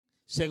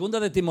Segunda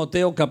de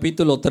Timoteo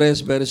capítulo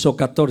 3 verso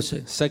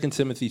 14. 2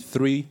 Timothy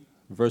 3,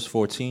 verse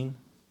 14.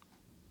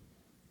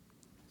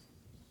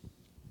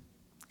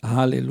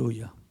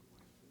 Aleluya.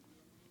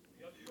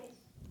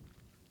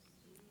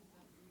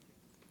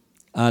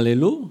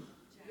 Aleluya.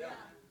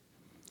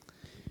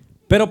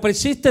 Pero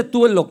persiste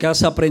tú en lo que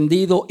has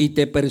aprendido y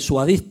te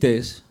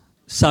persuadiste,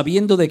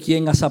 sabiendo de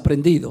quién has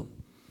aprendido,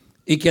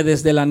 y que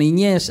desde la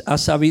niñez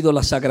has sabido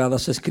las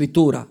sagradas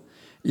escrituras,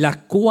 las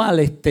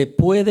cuales te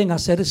pueden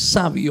hacer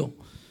sabio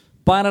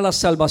para la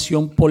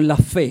salvación por la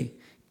fe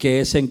que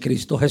es en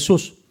Cristo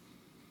Jesús.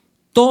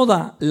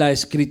 Toda la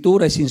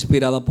escritura es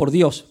inspirada por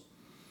Dios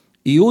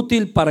y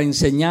útil para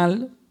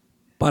enseñar,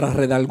 para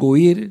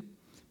redarguir,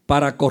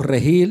 para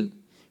corregir,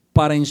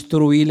 para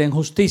instruir en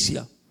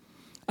justicia,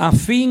 a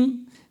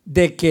fin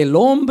de que el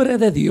hombre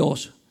de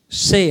Dios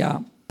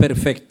sea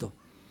perfecto,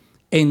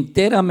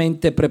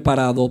 enteramente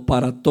preparado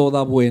para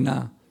toda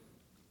buena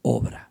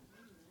obra.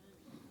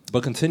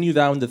 But continue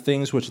thou in the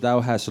things which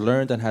thou hast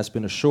learned and hast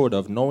been assured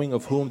of, knowing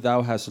of whom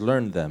thou hast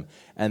learned them,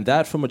 and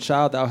that from a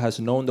child thou hast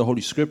known the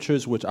Holy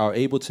Scriptures, which are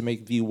able to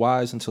make thee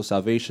wise until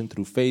salvation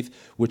through faith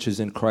which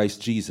is in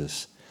Christ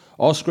Jesus.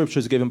 All Scripture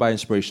is given by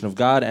inspiration of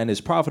God, and is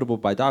profitable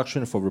by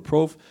doctrine, for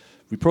reproof,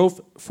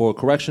 for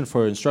correction,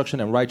 for instruction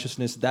and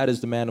righteousness, that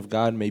is the man of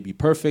God may be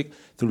perfect,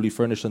 thoroughly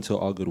furnished unto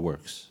all good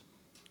works.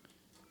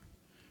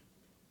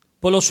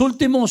 Por los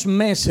últimos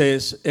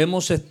meses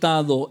hemos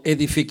estado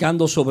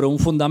edificando sobre un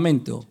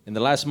fundamento. In the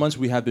last months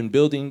we have been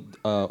building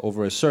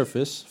over a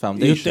surface, Y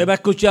foundation, usted va a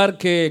escuchar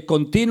que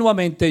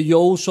continuamente yo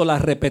uso la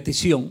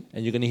repetición.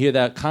 and you're going to hear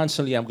that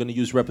constantly. I'm going to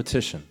use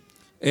repetition,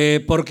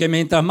 Porque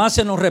mientras más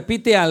se nos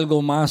repite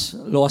algo, más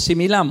lo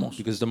asimilamos.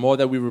 because the more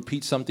that we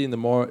repeat something, the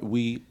more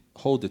we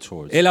hold it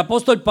towards. El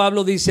apóstol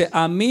Pablo dice,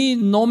 a mí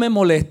no me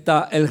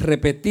molesta el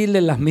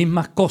repetirle las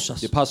mismas cosas.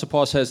 The Apostle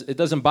Paul says, it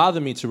doesn't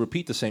bother me to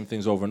repeat the same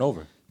things over and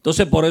over.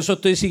 Entonces por eso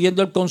estoy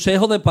siguiendo el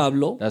consejo de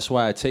Pablo That's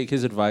why I take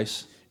his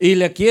advice, y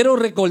le quiero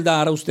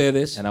recordar a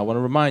ustedes and I want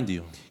to remind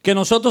you que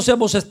nosotros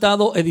hemos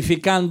estado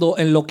edificando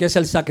en lo que es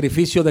el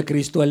sacrificio de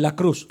Cristo en la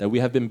cruz. that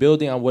we have been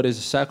building on what is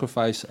the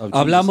sacrifice of Jesus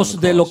Hablamos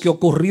on the de lo cross. que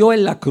ocurrió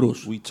en la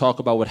cruz. We talk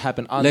about what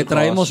happened on Le the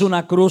traemos cross.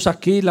 una cruz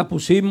aquí, la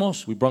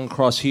pusimos. We brought a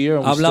cross here,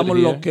 and we stood Hablamos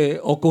here. lo que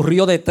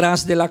ocurrió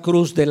detrás de la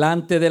cruz,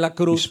 delante de la We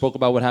cruz. spoke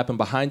about what happened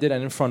behind it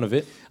and in front of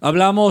it,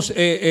 Hablamos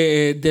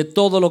de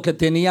todo lo que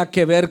tenía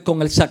que ver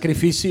con el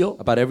sacrificio.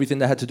 about everything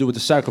that had to do with the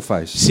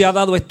sacrifice. Se ha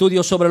dado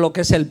estudios sobre lo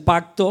que es el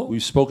pacto.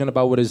 We've spoken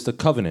about what is the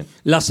covenant.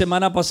 La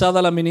semana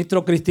pasada la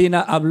ministra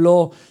Cristina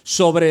habló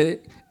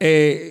sobre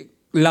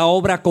la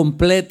obra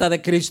completa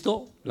de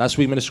Cristo. Last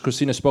week, Minister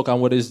Christina spoke on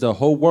what is the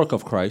whole work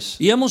of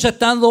Christ, Y hemos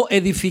estado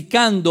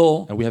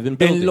edificando and we have been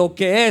building en lo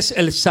que es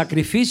el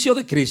sacrificio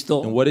de and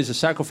Cristo what is the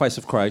sacrifice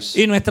of Christ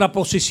y nuestra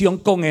posición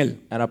con Él.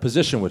 and our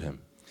position with Him.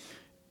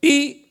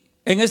 Y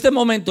en este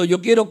momento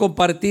yo quiero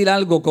compartir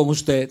algo con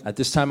usted, At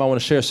this time, I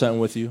want to share something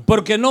with you,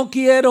 porque no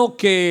quiero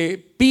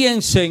que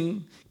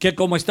piensen que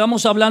como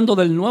estamos hablando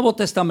del Nuevo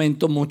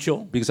Testamento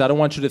mucho, because I don't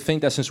want you to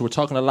think that since we're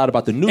talking a lot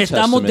about the New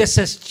estamos Testament,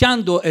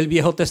 desechando el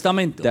Viejo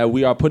Testamento. that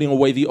we are putting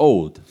away the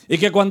old. Y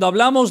que cuando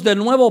hablamos del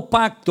nuevo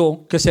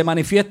pacto que se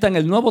manifiesta en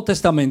el Nuevo And when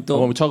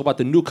Testamento, we talk about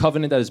the new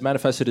covenant that is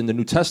manifested in the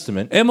New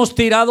Testament, hemos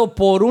tirado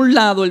por un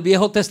lado el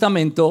Viejo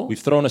Testamento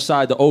we've thrown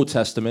aside the Old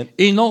Testament,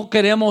 y no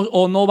queremos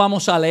o no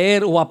vamos a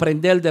leer o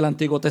aprender del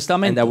Antiguo and that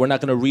Testamento. we're not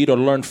going to read or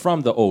learn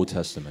from the Old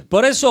Testament.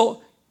 Por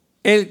eso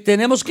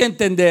tenemos que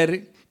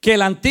entender que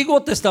el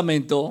Antiguo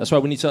Testamento, That's why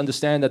we need to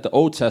understand that the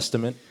Old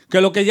Testament, que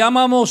lo que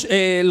llamamos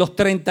los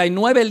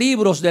 39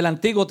 libros del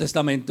Antiguo that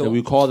Testamento,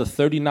 we call the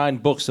 39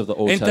 books of the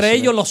Old entre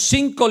ellos Testament, los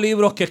 5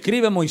 libros que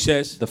escribe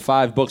Moisés, the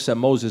 5 books that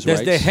Moses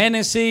desde writes,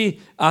 Génesis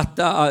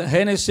hasta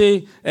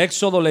Génesis,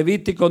 Éxodo,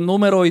 Levítico,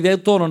 Número y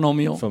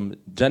Deuteronomio, from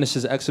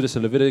Genesis, Exodus,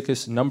 and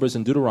Leviticus, Numbers,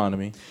 and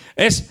Deuteronomy,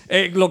 es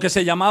lo que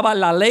se llamaba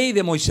la ley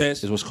de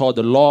Moisés, is what's called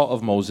the law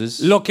of Moses,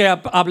 lo que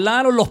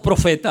hablaron los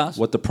profetas,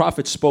 what the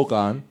prophets spoke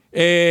on,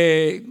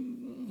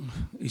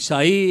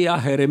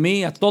 Isaías,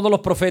 Jeremías, todos los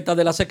profetas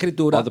de las all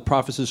Escrituras, the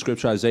prophets of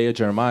Scripture, Isaiah,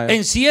 Jeremiah.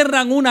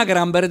 encierran una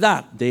gran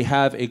verdad. They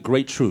have a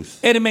great truth.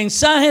 El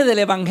mensaje del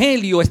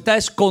Evangelio está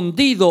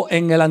escondido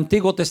en el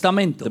Antiguo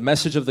Testamento. The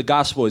message of the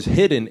gospel is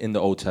hidden in the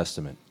Old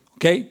Testament.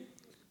 ¿Ok?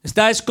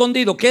 Está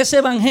escondido. ¿Qué es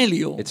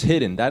Evangelio? It's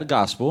hidden. That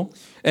gospel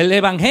El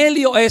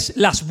Evangelio es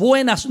las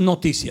buenas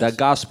noticias. That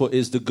gospel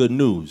is the good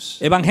news.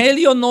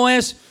 Evangelio no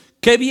es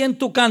qué bien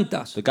tú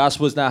cantas. The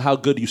gospel is not how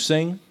good you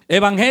sing.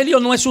 Evangelio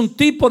no es un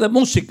tipo de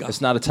música.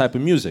 It's not a type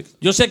of music.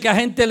 Yo sé que a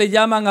gente le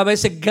llaman a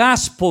veces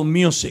gospel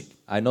music.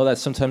 I know that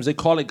sometimes they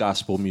call it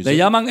gospel Le music.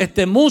 llaman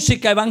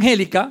música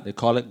evangélica They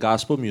call it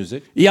gospel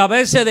music. y a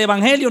veces de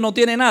evangelio no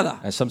tiene nada.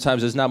 And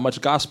sometimes there's not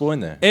much gospel in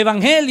there.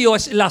 Evangelio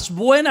es las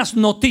buenas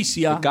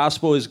noticias The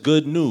gospel is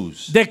good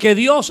news. de que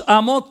Dios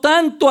amó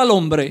tanto al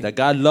hombre That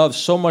God loves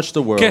so much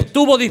the que world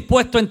estuvo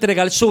dispuesto a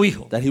entregar su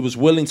hijo. that he was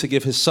willing to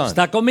give his son.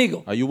 ¿Está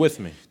conmigo? Are you with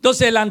me?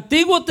 Entonces el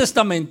Antiguo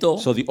Testamento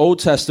So the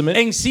Old Testament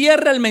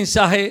encierra el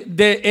mensaje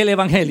del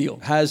evangelio.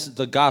 has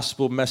the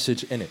gospel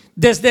message in it.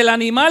 Desde el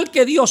animal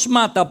que Dios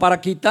mata para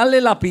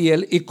quitarle la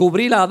piel y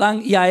cubrir a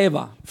Adán y a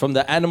Eva. From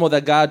the animal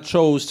that God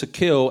chose to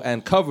kill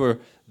and cover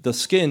the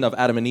skin of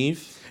Adam and Eve,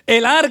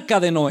 El arca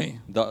de Noé,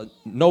 the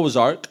Noah's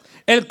Ark,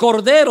 el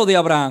cordero de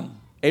Abraham,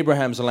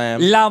 Abraham's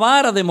lamb, la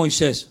vara de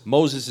Moisés,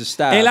 Moses'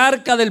 staff, el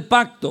arca del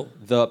pacto,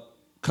 the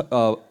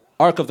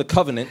Ark of the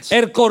Covenant,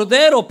 el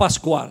cordero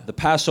pascual, the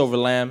Passover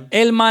lamb,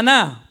 el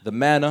maná, the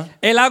manna,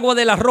 el agua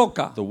de la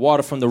roca, the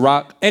water from the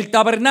rock, el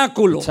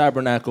tabernáculo,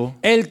 tabernacle,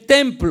 el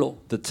templo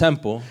the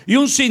temple, y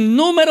un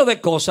sinnúmero de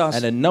cosas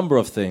and a number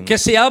of things que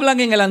se hablan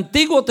en el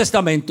Antiguo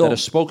Testamento that are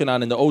spoken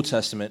on in the Old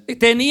Testament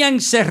tenía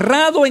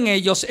encerrado en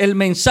ellos el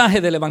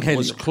mensaje del was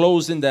Evangelio,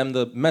 closed in them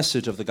the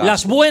message of the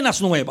las gospel,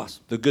 buenas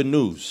nuevas, the good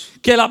news,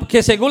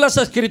 que según las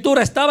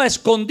Escrituras estaba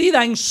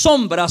escondida en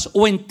sombras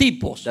o en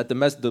tipos. that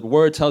the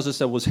word tells us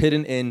that was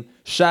hidden in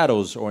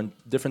shadows or in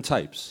different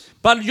types.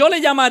 Yo le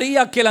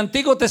llamaría que el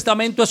Antiguo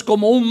Testamento es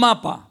como un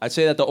mapa I'd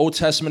say that the Old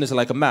Testament is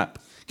like a map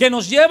que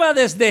nos lleva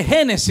desde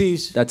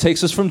Génesis that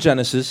takes us from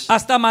Genesis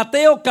hasta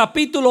Mateo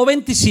capítulo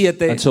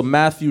 27, until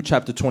Matthew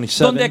chapter donde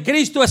 27,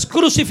 Cristo es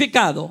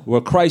crucificado,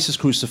 where Christ is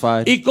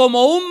crucified. y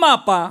como un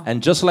mapa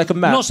And just like a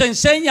map, nos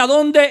enseña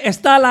dónde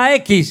está la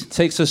X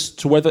takes us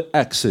to where the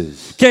X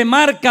is, que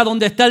marca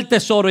dónde está el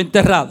tesoro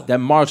enterrado. that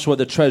marks where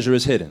the treasure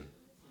is hidden.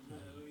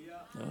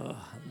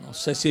 No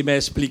sé si me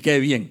expliqué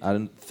bien. I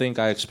don't think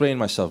I explained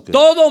myself good.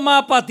 Todo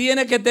mapa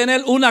tiene que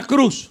tener una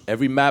cruz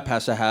Every map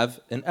has to have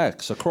an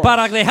X, a cross,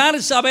 para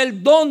dejar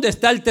saber dónde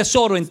está el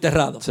tesoro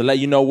enterrado. to let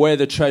you know where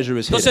the treasure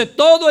is hidden. Entonces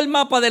todo el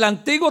mapa del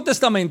Antiguo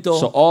Testamento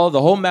So the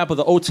whole map of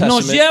the Old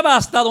nos Testament lleva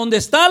hasta donde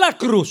está la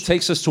cruz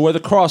takes us to where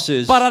the cross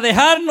is, para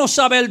dejarnos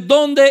saber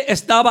dónde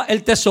estaba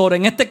el tesoro,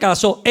 en este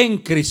caso en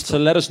Cristo. to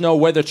let us know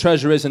where the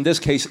treasure is, in this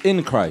case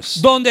in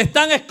Christ, Donde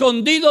están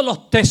escondidos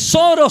los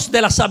tesoros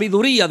de la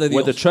sabiduría de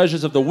where the Dios.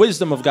 treasures of the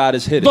wisdom of God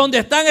is hidden, Donde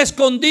están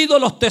escondidos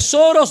los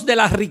tesoros de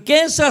las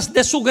riquezas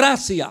de su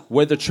gracia.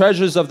 where the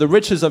treasures of the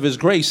riches of His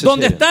grace is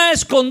Donde hidden, está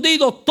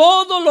escondido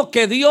todo lo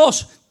que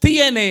Dios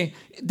tiene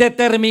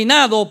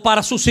determinado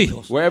para sus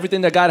hijos. where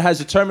everything that God has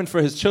determined for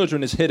His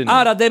children is hidden.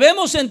 Ahora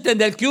debemos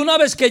entender que una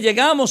vez que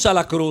llegamos a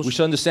la cruz We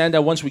should understand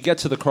that once we get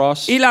to the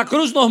cross, y la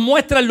cruz nos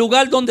muestra el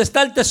lugar donde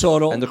está el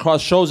tesoro, and the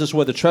cross shows us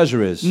where the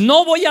treasure is,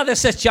 no voy a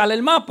desechar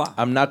el mapa,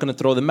 I'm not going to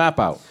throw the map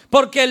out,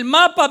 porque el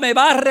mapa me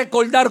va a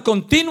recordar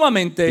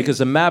continuamente because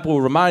the map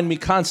will remind me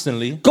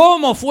constantly,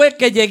 cómo fue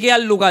que llegué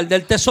al lugar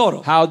del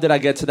tesoro. how did I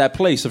get to that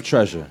place of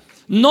treasure?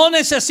 No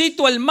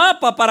necesito el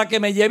mapa para que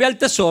me lleve al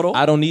tesoro,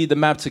 I don't need the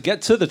map to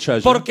get to the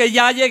treasure, porque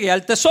ya llegué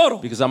al tesoro.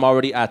 because I'm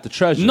already at the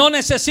treasure. No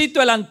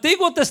necesito el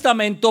Antiguo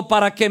Testamento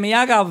para que me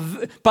haga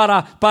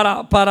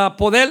para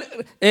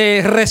poder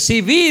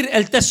recibir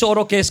el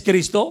tesoro que es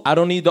Cristo, I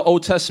don't need the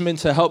Old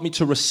Testament to help me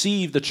to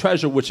receive the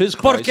treasure which is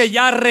Christ, porque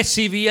ya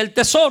recibí el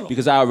tesoro.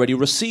 because I already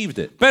received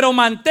it. Pero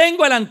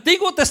mantengo el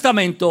Antiguo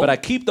Testamento But I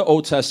keep the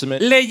Old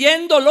Testament,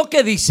 leyendo lo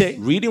que dice,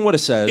 reading what it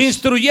says,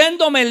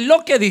 instruyéndome en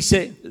lo que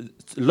dice,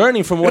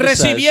 learning from what it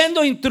says,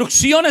 recibiendo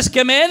instrucciones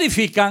que me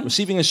edifican,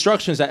 receiving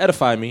instructions that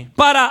edify me,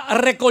 para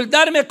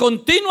recordarme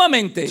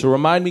continuamente to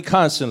remind me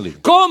constantly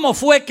cómo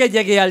fue que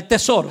llegué al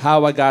tesoro.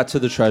 how I got to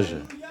the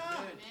treasure.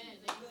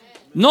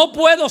 No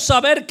puedo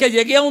saber que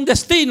llegué a un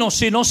destino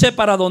si no sé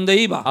para dónde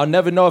iba. I'll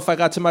never know if I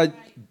got to my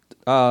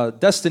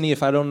destiny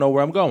if I don't know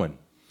where I'm going.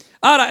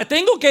 Ahora,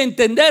 tengo que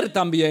entender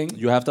también,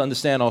 You have to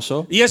understand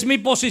also, y es mi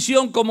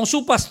posición como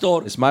su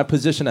pastor, it's my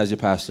position as your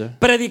pastor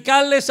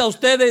predicarles a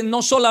ustedes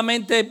no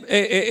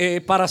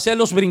solamente para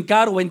hacerlos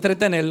brincar o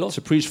entretenerlos,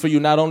 to preach for you,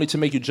 not only to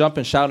make you jump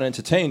and shout and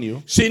entertain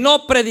you,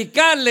 sino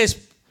predicarles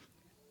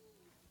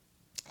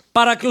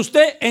para que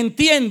usted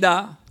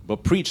entienda,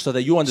 but preach so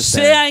that you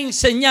understand sea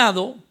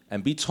enseñado,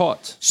 and be taught.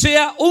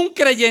 sea un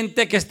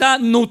creyente que está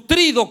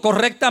nutrido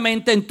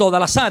correctamente en todas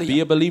las Be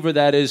áreas. a believer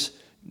that is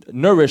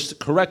nourished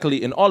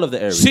correctly in all of the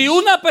areas. Si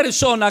una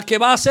persona que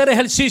va a hacer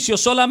ejercicio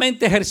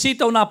solamente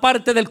ejercita una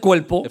parte del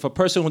cuerpo, If a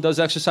person who does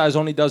exercise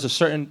only does a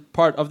certain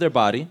part of their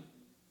body,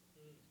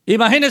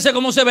 imagínense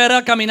cómo se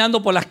verá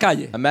caminando por las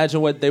calles. imagine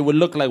what they would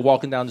look like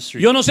walking down the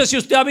street. Yo no sé si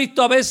usted ha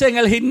visto a veces en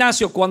el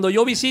gimnasio, cuando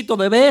yo visito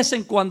de vez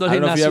en cuando el I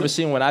don't know if you've ever gimnasio,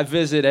 seen when I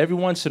visit every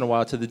once in a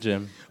while to the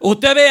gym,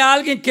 usted ve a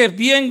alguien que es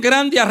bien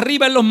grande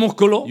arriba en los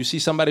músculos, you see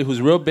somebody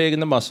who's real big in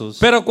the muscles,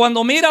 pero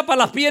cuando mira para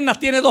las piernas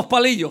tiene dos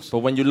palillos.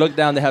 but when you look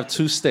down, they have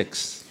two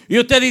sticks. Y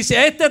usted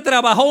dice, este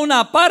trabajó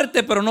una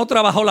parte, pero no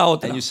trabajó la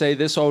otra. And you say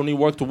this only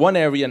worked one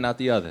area, not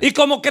the other. Y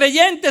como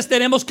creyentes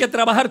tenemos que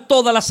trabajar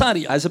todas las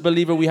áreas. As a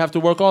believer, we have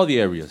to work all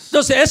the areas.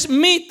 Entonces es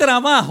mi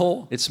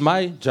trabajo It's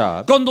my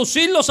job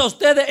conducirlos a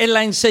ustedes en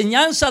la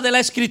enseñanza de la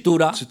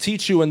Escritura to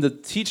teach you in the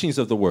teachings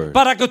of the Word,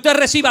 para que usted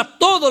reciba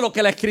todo lo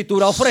que la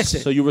Escritura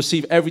ofrece. so you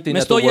receive everything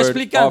Me that the estoy Word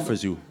explicando.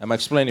 offers you. Am I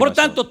explaining Por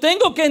myself? tanto,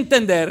 tengo que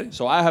entender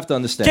So I have to que el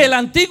understand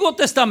Antiguo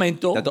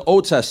Testamento that the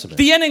Old Testament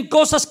tienen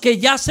cosas que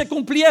ya se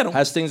cumplieron.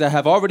 has things that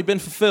have already been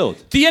fulfilled,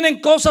 Tienen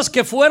cosas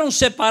que fueron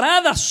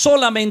separadas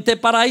solamente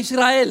para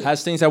Israel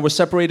has things that were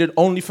separated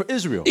only for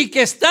Israel, y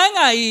que están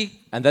ahí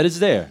And that is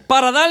there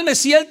para darme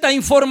cierta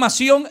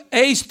información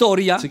e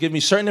historia, to give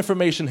me certain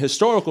information,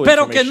 historical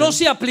pero que information, no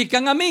se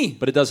aplican a mí.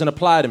 but it doesn't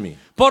apply to me.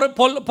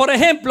 Por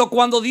ejemplo,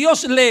 cuando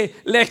Dios le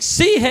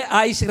exige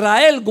a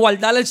Israel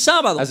guardar el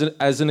sábado.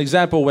 As an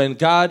example, when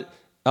God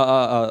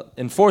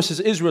enforces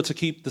Israel to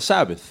keep the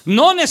Sabbath,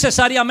 No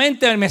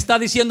necesariamente me está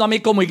diciendo a mí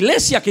como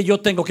iglesia que yo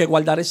tengo que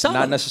guardar el not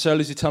sábado.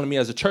 necessarily is he telling me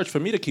as a church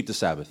for me to keep the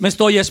Sabbath. Me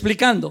estoy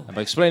explicando. Am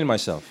I explaining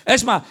myself?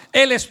 Es más,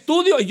 el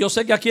estudio, y yo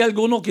sé que aquí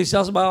alguno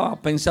quizás va a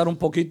pensar un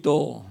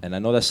poquito, And I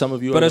know that some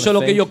of you pero are eso es lo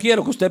que think yo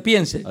quiero que usted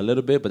piense. a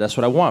little bit, but that's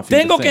what I want for you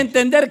Tengo to que think.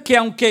 entender que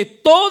aunque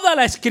toda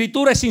la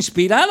escritura es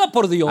inspirada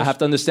por Dios, I have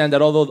to understand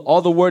that although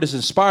all the word is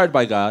inspired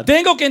by God,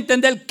 tengo que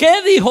entender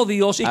qué dijo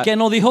Dios y qué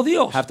no dijo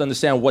Dios. I have to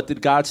understand what did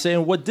God say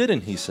and what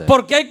didn't he say.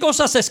 Porque hay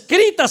cosas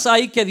escritas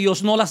ahí que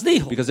Dios no las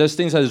dijo. Because there's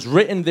things that is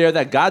written there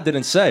that God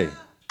didn't say.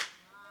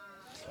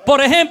 Por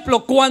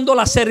ejemplo, cuando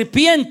la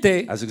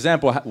serpiente As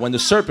example, when the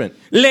serpent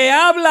le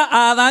habla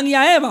a Adán y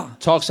a Eva,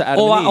 talks to Adam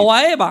o and Eve,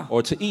 a Eva,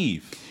 or to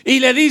Eve, y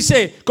le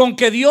dice, con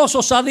que Dios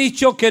os ha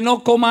dicho que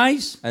no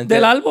comáis and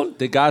del that- árbol.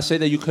 did God say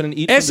that you couldn't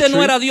eat from Ese the no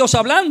tree? era Dios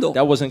hablando.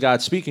 That wasn't God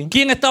speaking.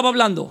 ¿Quién estaba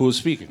hablando? Who was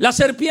speaking? La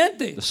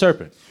serpiente. The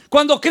serpent.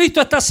 Cuando Cristo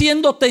está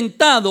siendo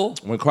tentado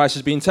When Christ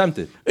is being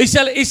tempted, y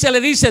se le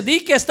dice,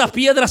 di que estas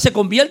piedras se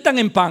conviertan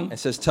en pan, and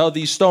says, "Tell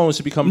these stones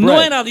to become no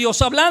bread." era Dios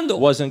hablando,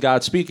 Wasn't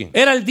God speaking?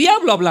 era el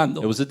diablo It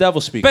hablando. was the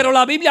devil speaking. Pero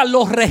la Biblia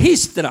lo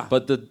registra.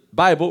 But the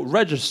Bible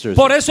registers.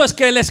 Por eso es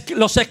que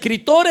los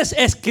escritores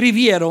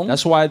escribieron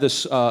That's why the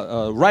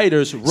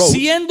writers wrote,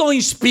 siendo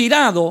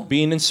inspirado,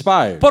 being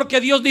inspired. porque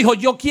Dios dijo,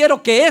 yo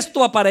quiero que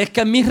esto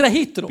aparezca en mi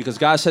registro, Because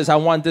God says, "I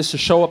want this to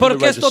show up in the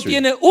porque esto registry."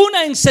 tiene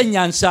una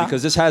enseñanza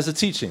Because this has a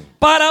teaching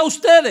para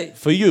ustedes.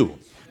 for you.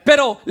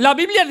 Pero la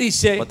Biblia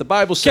dice But the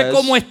Bible que says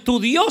como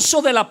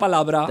estudioso de la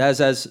palabra, that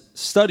as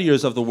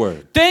studiers of the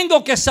word,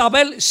 tengo que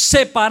saber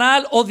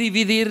separar o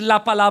dividir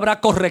la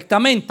palabra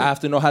correctamente. I have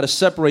to know how to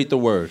separate the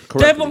word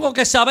correctly. Tengo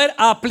que saber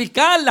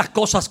aplicar las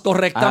cosas I have to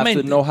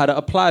correctamente. know how to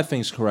apply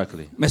things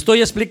correctly. ¿Me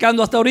estoy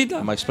explicando hasta ahorita?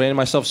 Am I explaining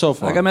myself so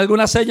far? Hágame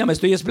alguna seña, ¿me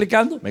estoy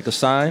explicando? Make a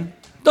sign.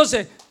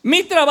 Entonces,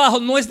 mi trabajo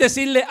no es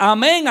decirle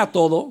amén a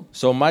todo,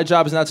 So my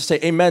job is not to say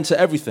amen to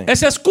everything.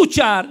 es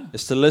escuchar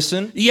It's to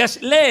listen y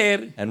es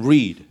leer and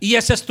read y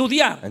es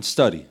estudiar and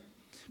study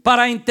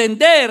para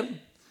entender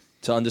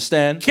to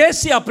understand qué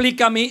se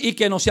aplica a mí y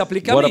qué no se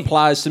aplica a what mí.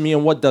 applies to me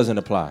and what doesn't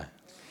apply.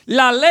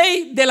 La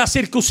ley de la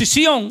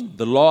circuncisión,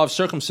 The law of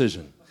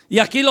circumcision. y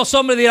aquí los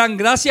hombres dirán,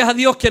 gracias a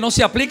Dios que no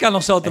se aplica a And here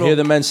nosotros,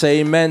 the men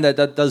say amen that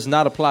does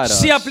not apply to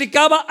se us.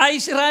 aplicaba a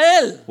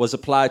Israel, Was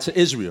applied to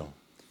Israel.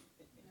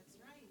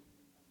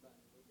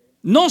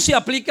 no se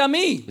aplica a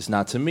mí. It's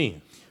not to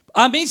me.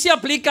 A mí se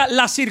aplica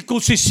la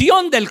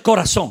circuncisión del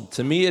corazón.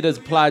 To me it is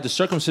applied to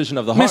circumcision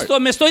of the Me heart.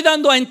 estoy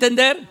dando a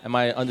entender. Am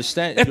I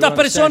understand? Estas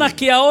personas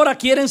que ahora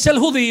quieren ser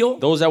judíos,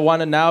 Those that want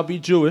to now be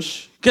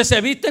Jewish, que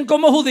se visten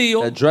como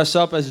judíos, that dress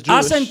up as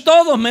hacen Jewish,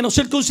 todos menos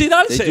they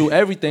circuncidarse. do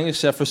everything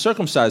except for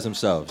circumcise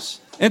themselves.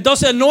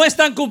 Entonces no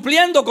están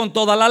cumpliendo con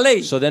toda la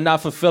ley. So they're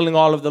not fulfilling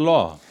all of the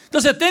law.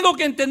 Entonces tengo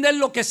que entender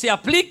lo que se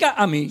aplica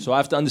a mí. So I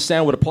have to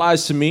understand what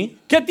applies to me,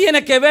 ¿Qué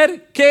tiene que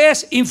ver? ¿Qué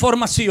es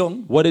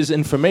información? what is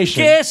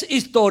information, ¿Qué es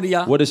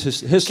historia? what is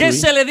 ¿Qué history,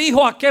 se le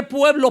dijo a qué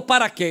pueblo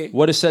para qué?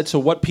 what is said to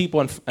what people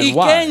and ¿Y qué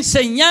why,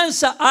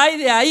 enseñanza hay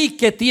de ahí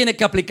que tiene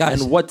que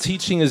aplicarse? and what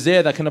teaching is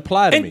there that can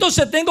apply to me.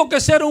 Entonces tengo que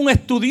ser un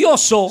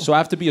estudioso So I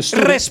have to be a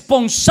student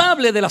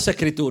responsable de las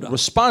escrituras.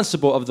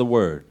 responsible of the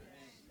word.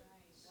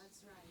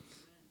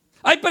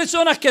 Hay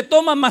personas que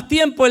toman más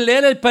tiempo en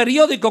leer el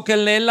periódico que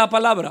en leer la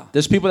palabra.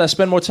 There's people that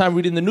spend more time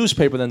reading the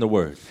newspaper than the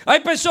word. Hay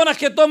personas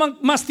que toman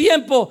más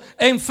tiempo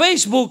en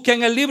Facebook que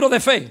en el libro de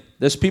fe.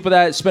 There's people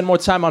that spend more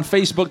time on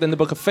Facebook than the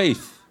book of faith.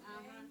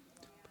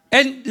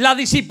 En la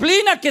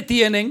disciplina que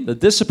tienen The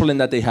discipline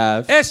that they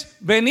have es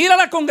venir a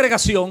la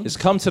congregación, is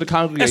come to the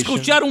congregation,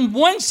 escuchar un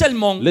buen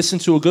sermón, listen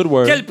to a good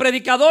word, que el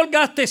predicador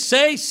gaste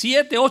 6,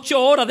 7, 8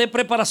 horas de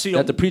preparación.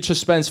 that the preacher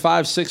spends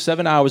 5, 6,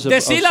 7 hours of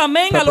Decir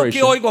amén a lo que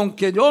preparation. oigo,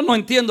 aunque yo no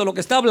entiendo lo que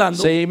está hablando.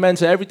 Say amen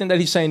to everything that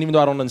he's saying, even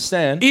though I don't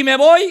understand. Y me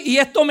voy y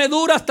esto me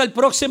dura hasta la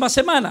próxima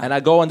semana. And I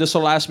go and this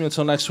will last me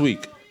until next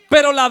week.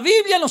 Pero la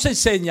Biblia nos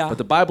enseña But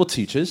the Bible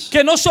teaches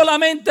que no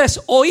solamente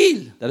es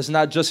oír, that it's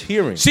not just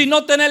hearing,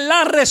 sino tener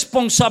la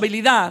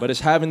responsabilidad but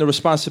it's having the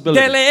responsibility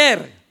de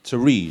leer, to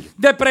read,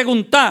 de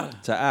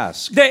preguntar, to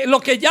ask, de lo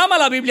que llama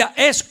la Biblia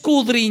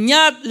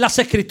escudriñar las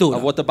of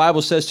escrituras. what the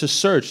Bible says, to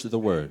search the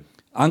word.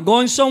 I'm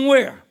going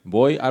somewhere.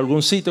 Voy a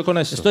algún sitio con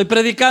esto. Estoy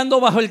predicando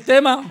bajo el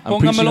tema, I'm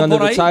preaching póngamelo under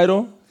por the ahí.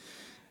 title.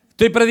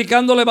 Estoy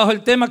predicándole bajo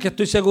el tema que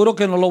estoy seguro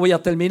que no lo voy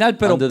a terminar,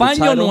 pero Under the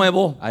paño title.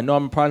 nuevo, I know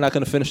I'm probably not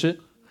going to finish it.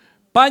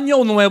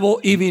 paño nuevo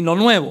y vino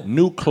nuevo.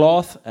 New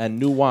cloth and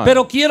new wine.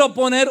 Pero quiero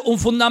poner un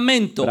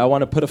fundamento. But I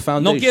want to put a No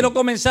foundation. quiero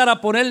comenzar a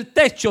poner el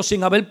techo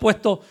sin haber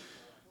puesto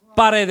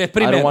paredes I don't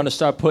primero. want to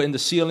start putting the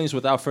ceilings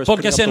without first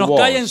Porque putting se up nos the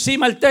cae walls.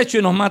 encima el techo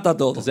y nos mata a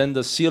todos. Because then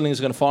the ceiling is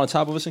going to fall on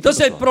top of us and kill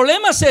Entonces el us all.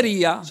 problema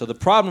sería So the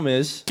problem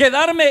is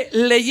quedarme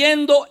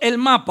leyendo el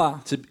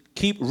mapa, to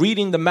keep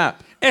reading the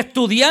map,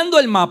 estudiando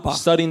el mapa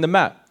studying the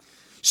map,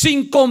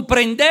 sin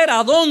comprender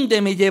a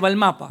dónde me lleva el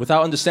mapa.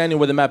 without understanding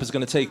where the map is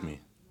going to take me.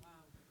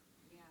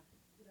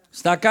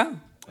 ¿Está acá?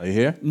 Are you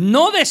here?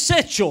 No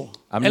desecho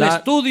I'm el not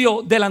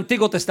estudio del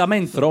Antiguo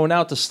Testamento. Throwing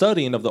out the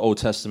studying of the Old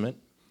Testament.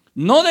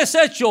 No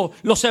desecho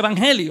los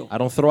evangelios. I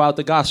don't throw out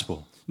the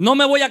gospel. No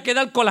me voy a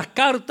quedar con las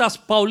cartas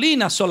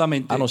paulinas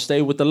solamente. I don't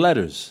stay with the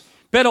letters.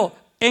 Pero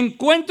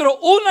encuentro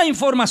una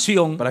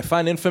información, But I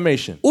find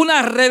information, una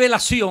a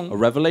revelación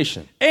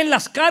revelation, en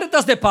las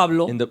cartas de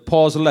Pablo, in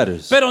Paul's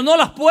letters. pero no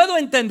las puedo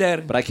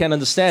entender But I can't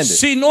understand it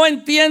si no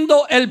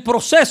entiendo el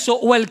proceso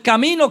o el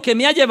camino que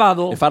me ha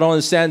llevado if I don't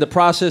understand the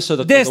process or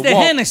the desde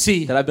walk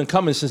Génesis that I've been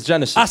coming since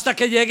Genesis hasta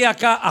que llegue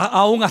acá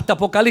aún hasta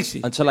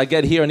Apocalipsis. until I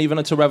get here and even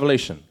until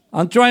Revelation.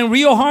 I'm trying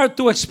real hard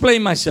to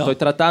explain myself. Estoy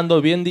tratando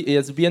es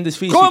bien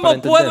difícil para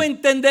 ¿Cómo puedo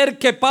entender. entender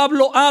que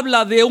Pablo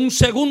habla de un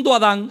segundo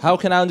Adán How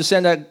can I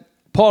understand that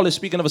Paul is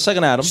speaking of a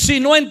second Adam si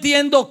no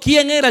entiendo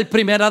quién era el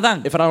primer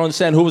Adán? if I don't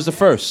understand who was the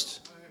first?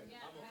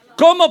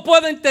 ¿Cómo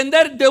puedo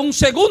entender de un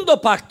segundo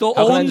pacto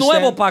How o can I un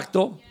nuevo understand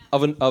pacto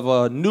Of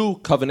a new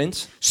covenant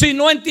si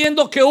no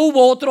entiendo que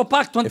hubo otro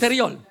pacto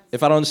anterior?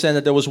 if I don't understand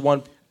that there was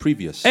one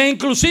previous. E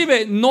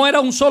inclusive no era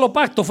un solo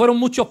pacto, fueron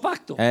muchos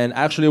pactos. And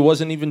actually it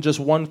wasn't even just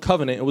one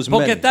covenant, it was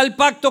Porque many. está el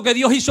pacto que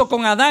Dios hizo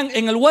con Adán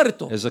en el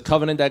huerto. There's a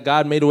covenant that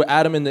God made with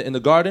Adam in the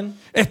garden,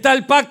 Está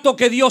el pacto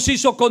que Dios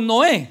hizo con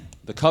Noé.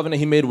 the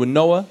covenant he made with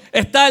Noah,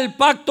 Está el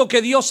pacto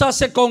que Dios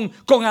hace con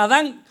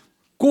Adán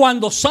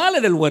cuando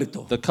sale del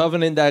huerto. the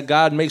covenant that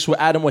God makes with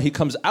Adam when he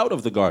comes out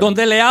of the garden.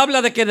 Donde le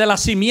habla de que de la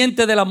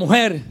simiente de la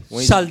mujer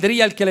When-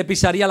 saldría el que le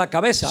pisaría la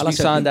cabeza a la Speaks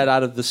on serpiente. that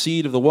out of the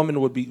seed of the woman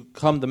would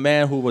become the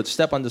man who would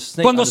step on the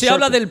snake. Cuando on the se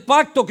habla serpent. del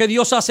pacto que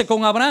Dios hace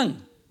con Abraham.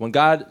 When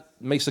God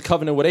makes the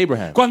covenant with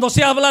Abraham, Cuando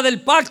se habla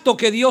del pacto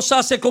que Dios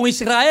hace con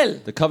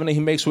Israel. the covenant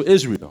he makes with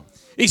Israel.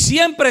 Y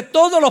siempre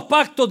todos los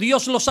pactos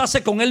Dios los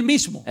hace con Él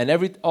mismo. And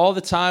all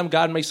the time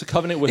God makes a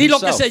covenant with Y lo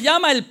que himself. se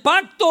llama el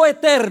pacto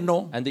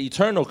eterno And the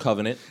eternal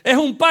covenant es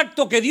un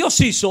pacto que Dios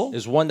hizo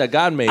is one that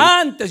God made.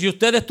 antes. Y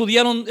ustedes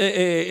estudiaron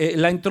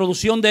la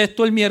introducción de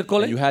esto el And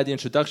miércoles. you had the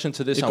introduction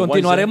to this Y on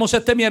Wednesday. continuaremos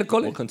este We'll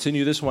miércoles.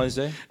 continue this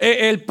Wednesday.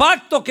 El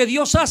pacto que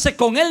Dios hace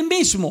con Él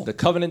mismo The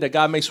covenant that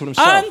God makes with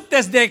himself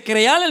antes de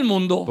crear el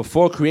mundo.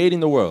 before creating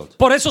the world.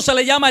 Por eso se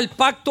le llama el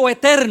pacto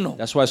eterno.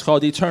 That's why it's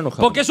called the eternal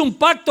covenant. Porque es un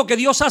pacto que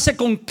Dios hace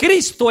con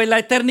Cristo en la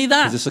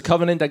eternidad. It's a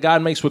covenant that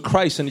God makes with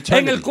Christ in En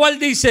eternity. el cual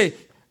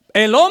dice,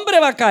 el hombre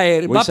va a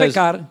caer, Where va he a says,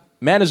 pecar.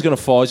 man is going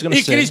to fall, he's going to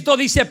Y sin. Cristo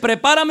dice,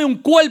 prepárame un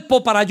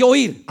cuerpo para yo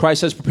ir.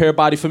 Christ says, prepare a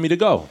body for me to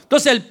go.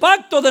 Entonces el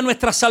pacto de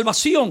nuestra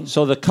salvación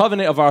So the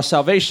covenant of our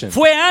salvation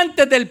fue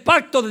antes del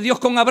pacto de Dios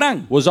con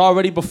Abraham. was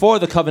already before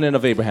the covenant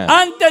of Abraham.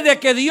 Antes de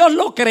que Dios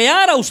lo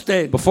creara a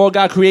usted, Before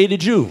God created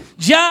you,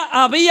 ya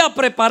había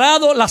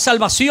preparado la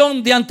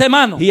salvación de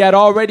antemano. he had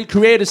already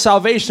created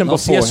salvation No,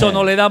 si eso no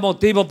beforehand. le da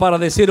motivo para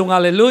decir un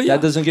aleluya.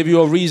 That doesn't give you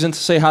a reason to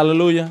say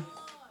hallelujah.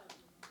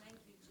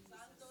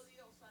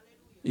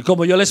 Y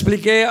como yo le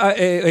expliqué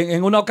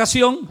en una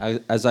ocasión,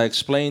 As I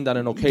explained on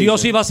an Dios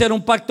occasion, iba a hacer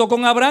un pacto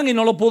con Abraham y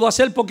no lo pudo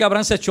hacer porque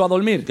Abraham se echó a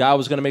dormir. God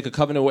was going to make a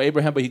covenant with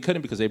Abraham, but he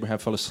couldn't because Abraham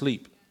fell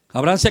asleep.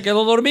 Abraham se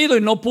quedó dormido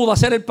y no pudo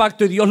hacer el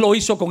pacto y Dios lo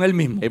hizo con él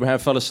mismo. Abraham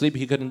fell asleep,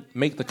 he couldn't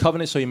make the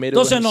covenant, so he made it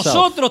Entonces with himself.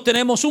 nosotros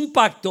tenemos un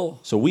pacto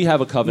So we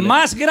have a covenant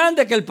más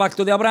grande que el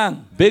pacto de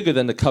Abraham, bigger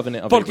than the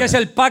covenant of porque es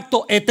Abraham, el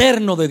pacto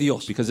eterno de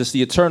Dios, because it's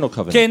the eternal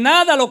covenant que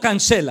nada lo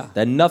cancela,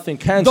 that nothing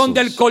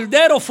donde el cancels,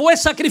 cordero fue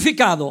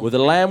sacrificado where the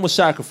lamb was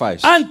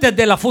sacrificed antes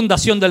de la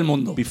fundación del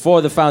mundo.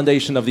 before the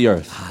foundation of the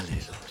earth.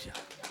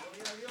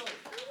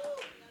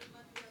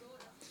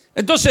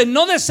 Entonces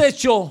no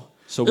desecho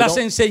So we las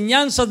don't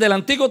enseñanzas del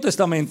Antiguo Throw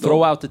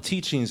Testamento out the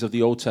teachings of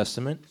the Old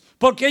Testament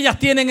porque ellas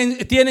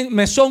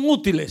me son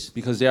útiles.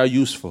 because they are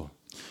useful.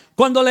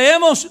 Cuando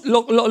leemos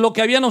lo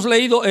que habíamos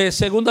leído,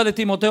 segunda de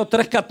Timoteo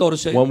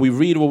 3:14, When we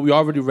read what we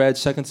already read,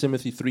 2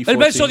 Timothy el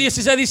verso 3:14,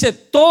 16 dice,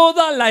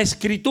 toda la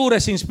escritura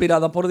es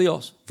inspirada por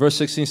Dios verse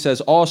 16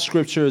 says, all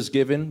scripture is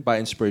given by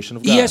inspiration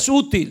of y God es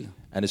útil.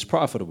 and is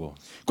profitable.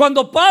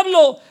 Cuando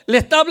Pablo le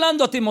está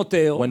hablando a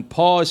Timoteo, When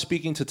Paul is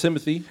speaking to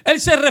Timothy, él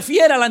se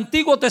refiere al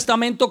Antiguo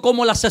Testamento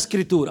como las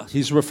escrituras.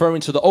 he's referring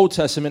to the Old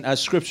Testament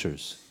as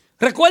scriptures.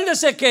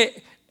 Recuérdese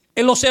que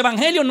los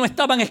evangelios no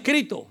estaban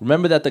escritos.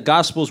 Remember that the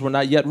Gospels were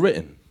not yet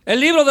written. El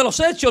libro de los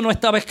Hechos no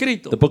estaba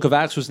escrito. The book of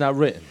Acts was not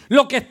written.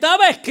 Lo que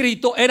estaba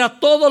escrito era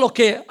todo lo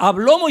que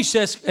habló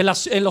Moisés en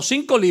los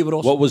 5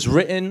 libros What was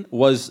written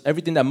was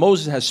everything that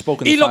Moses has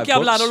spoken y in lo 5 que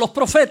hablaron los books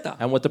profetas.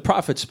 and what the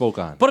prophets spoke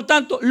on. Por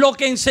tanto, lo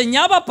que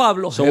enseñaba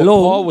Pablo, So what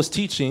Paul was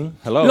teaching,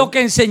 lo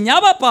que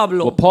enseñaba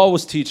Pablo what Paul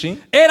was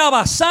teaching era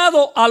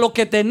basado a lo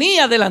que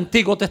tenía del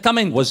Antiguo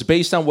Testamento, was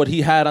based on what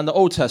he had on the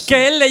Old Testament,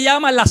 que él le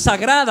llama las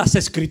sagradas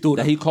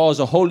escrituras. that he calls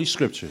the Holy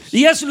Scriptures.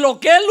 Y es lo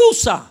que él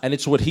usa And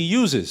it's what he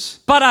uses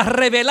para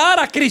revelar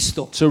a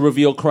Cristo to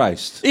reveal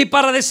Christ y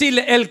para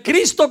decirle, el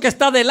Cristo que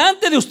está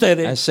delante de and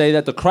ustedes say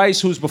that the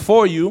Christ who's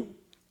before you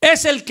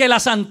es el que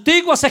las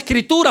antiguas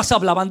escrituras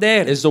hablaban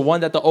de él. is the one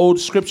that the old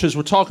scriptures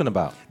were talking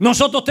about.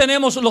 Nosotros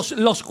tenemos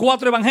los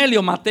 4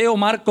 evangelios, Mateo,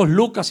 Marcos,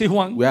 Lucas y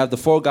Juan. We have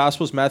the 4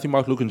 Gospels, Matthew,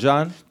 Mark, Luke, and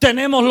John.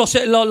 Tenemos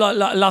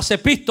las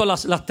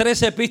epístolas, las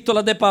 13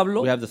 epístolas de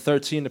Pablo. We have the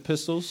 13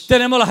 epistles.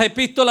 Tenemos las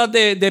epístolas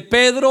de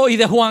Pedro y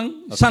de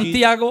Juan, of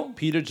Santiago,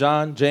 Peter,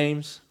 John,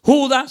 James,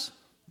 Judas.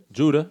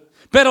 Judah.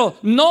 Pero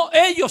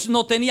ellos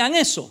no tenían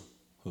eso.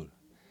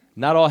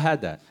 Not all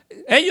had that.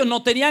 Ellos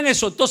no tenían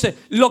eso. Entonces,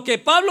 lo que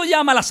Pablo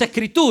llama las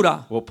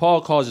escrituras What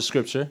Paul calls the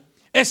scripture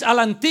es al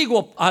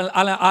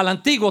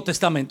Antiguo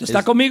Testamento.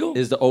 ¿Está conmigo?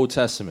 is the Old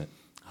Testament.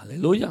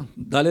 Aleluya.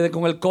 Dale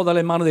con el codo al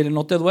hermano y dile,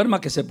 no te duermas,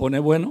 que se pone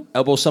bueno.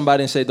 Elbow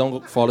somebody and say,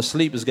 don't fall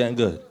asleep, it's getting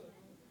good.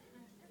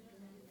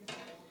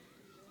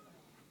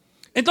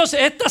 Entonces,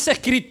 estas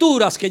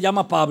escrituras que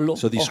llama Pablo,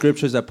 So these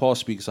scriptures that Paul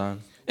speaks on,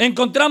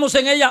 encontramos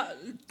en ellas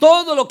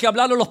todo lo que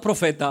hablaron los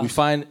profetas we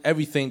find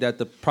everything that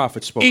the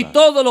prophets spoke y on.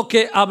 todo lo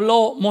que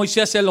habló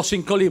Moisés en los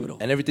 5 libros.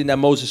 And everything that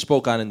Moses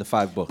spoke on in the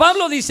 5 books.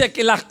 Pablo dice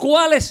que las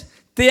cuales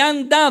te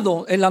han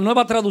dado, en la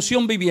Nueva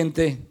Traducción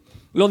Viviente,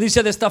 lo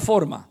dice de esta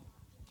forma: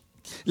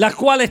 las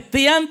cuales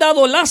te han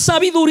dado la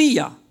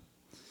sabiduría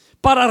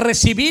para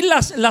recibir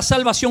la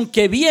salvación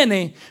que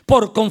viene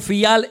por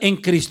confiar en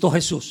Cristo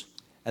Jesús.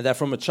 And that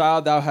from a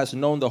child thou hast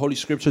known the holy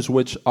scriptures,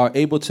 which are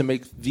able to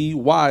make thee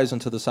wise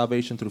unto the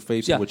salvation through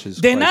faith, O sea, which is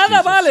de Christ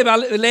nada Jesus.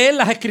 vale leer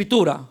las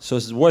escrituras So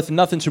it's worth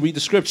nothing to read the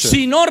scripture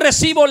si no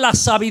recibo la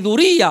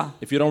sabiduría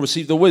if you don't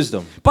receive the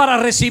wisdom para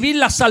recibir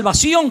la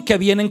salvación que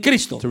viene en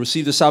Cristo. to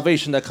receive the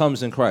salvation that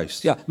comes in O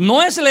Christ. sea, no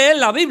es leer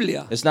la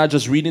Biblia. It's not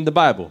just reading the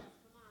Bible.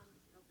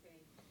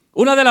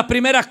 Una de las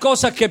primeras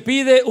cosas que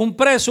pide un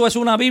preso es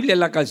una Biblia en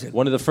la cárcel.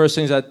 One of the first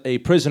things that a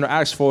prisoner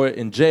asks for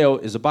in jail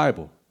is a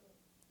Bible.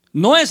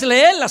 No es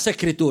leer las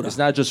escrituras. It's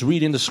not just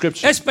reading the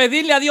scripture. Es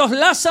pedirle a Dios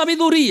la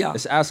sabiduría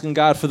It's asking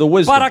God for the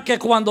wisdom para que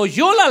cuando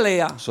yo la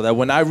lea so that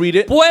when I read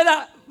it,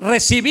 pueda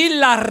recibir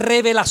la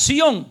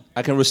revelación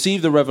I can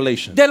receive the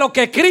revelation de lo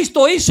que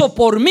Cristo hizo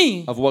por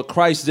mí of what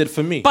Christ did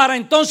for me para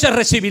entonces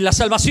recibir la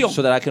salvación.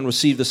 so that I can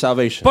receive the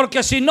salvation.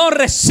 Porque si no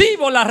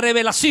recibo la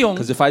revelación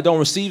Because if I don't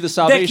receive the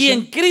de quien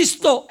salvation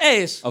Cristo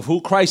es, of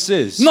who Christ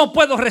is, no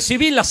puedo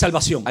recibir la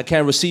salvación. I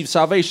can't receive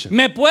salvation.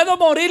 Me puedo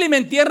morir y me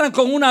entierran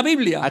con una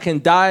Biblia I can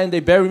die and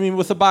they bury me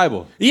with a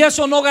Bible. y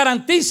eso no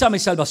garantiza mi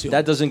salvación.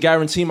 That doesn't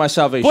guarantee my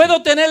salvation.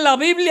 Puedo tener la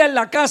Biblia en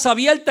la casa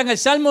abierta en el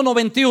Salmo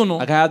 91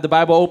 I can have the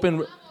Bible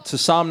open to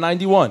Psalm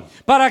 91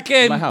 para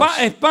que my house.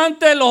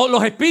 espante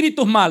los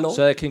espíritus malos,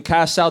 so that it can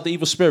cast out the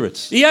evil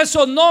spirits. y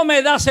eso no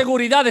me da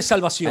seguridad de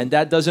salvación. And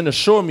that doesn't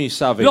assure me Lo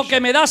salvation. que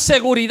me da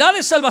seguridad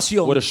de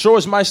salvación What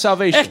assures my es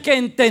salvation que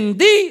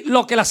entendí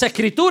lo que las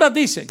escrituras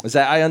dicen, is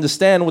that I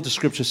understand what the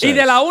scripture y de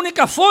says. la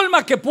única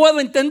forma que puedo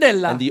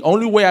entenderla And the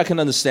only way I can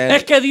understand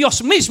es que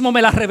Dios mismo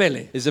me la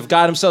revele. is if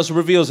God himself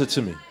reveals it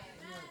to me.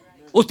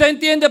 ¿Usted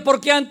entiende por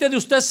qué antes de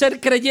usted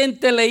ser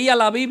creyente leía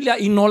la Biblia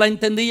y no la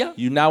entendía?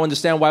 You now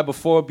understand why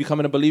before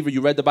becoming a believer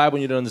you read the Bible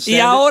and you didn't understand Y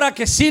ahora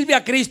que sirve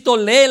a Cristo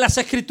lee las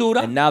it.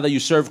 escrituras And now that you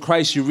serve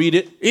Christ, you read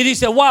it y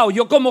dice, wow,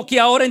 yo como que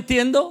ahora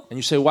entiendo. and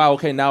you say, wow,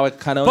 okay, now I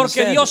kind of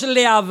Porque understand Dios it.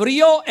 le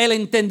abrió el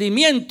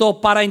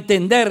entendimiento para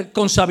entender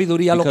con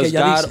sabiduría lo que Because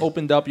ella God dice.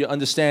 opened up your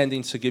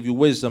understanding to give you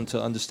wisdom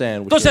to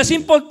understand what Entonces you're es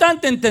reading.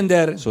 importante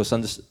entender So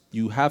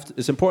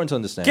it's important to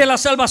understand. que la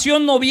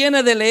salvación no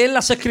viene de leer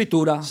las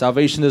escrituras,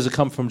 Salvation doesn't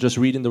come from just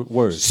reading the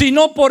word,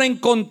 sino por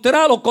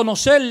encontrar o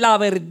conocer la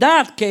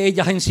verdad que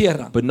ellas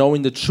encierran. but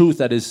knowing the truth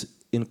that is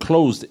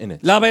enclosed in it.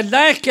 La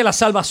verdad es que la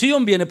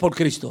salvación viene por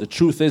Cristo. The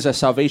truth is that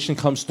salvation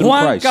comes through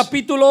Juan Christ.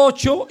 capítulo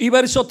 8 y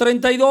verso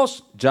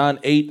 32. John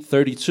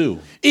 8:32.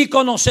 Y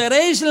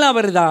conoceréis la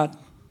verdad,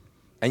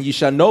 And ye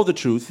shall know the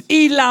truth,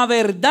 y la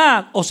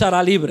verdad os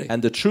hará libre.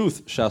 and the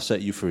truth shall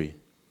set you free.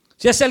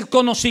 Si es el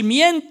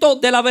conocimiento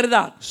de la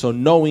verdad. So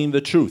knowing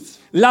the truth.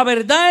 La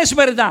verdad es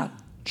verdad,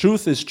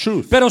 Truth is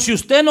truth. pero si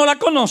usted no la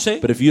conoce,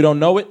 But if you don't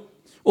know it,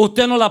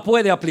 usted no la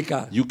puede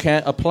aplicar. you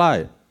can't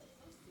apply it.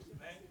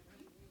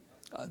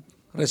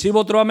 ¿Recibo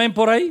otro amén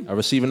por ahí? I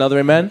receive another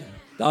amen.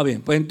 Está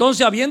bien. Pues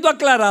entonces, habiendo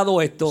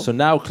aclarado esto, So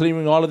now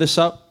clearing all of this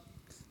up,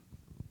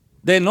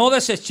 de no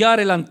desechar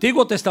el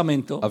Antiguo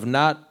Testamento, of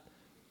not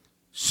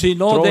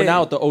sino throwing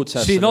out the Old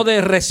Testament,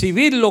 de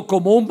recibirlo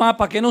como un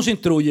mapa que nos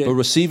instruye, but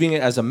receiving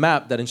it as a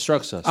map that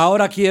instructs us.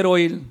 ahora quiero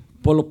ir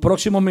por los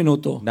próximos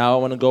minutos Now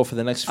I want to go for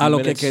the next few a lo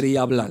que minutes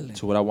quería hablarle.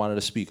 to what I wanted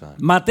to speak on.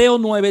 Mateo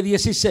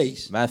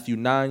 9:16. Matthew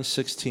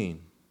 9:16.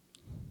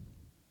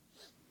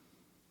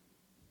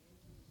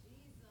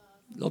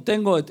 Lo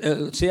tengo,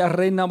 sea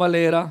Reina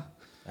Valera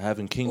I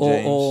have in King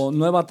James. o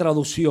Nueva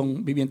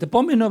Traducción Viviente.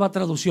 Ponme Nueva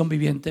Traducción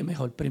Viviente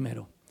mejor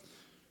primero.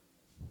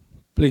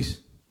 Please.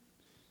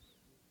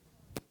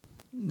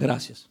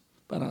 Gracias.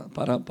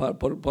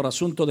 Por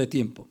asunto de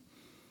tiempo.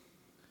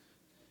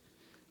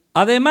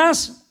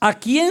 Además, ¿a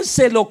quién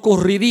se le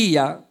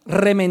ocurriría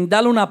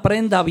remendar una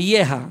prenda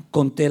vieja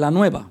con tela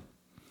nueva?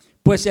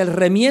 Pues el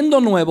remiendo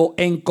nuevo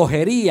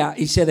encogería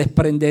y se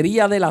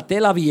desprendería de la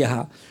tela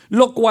vieja,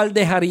 lo cual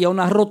dejaría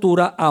una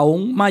rotura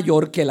aún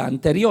mayor que la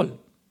anterior.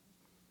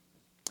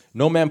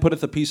 No man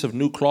putteth a piece of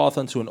new cloth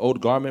unto an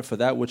old garment, for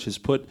that which is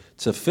put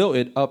to fill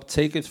it up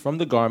taketh from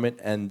the garment,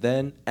 and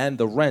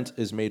the rent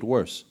is made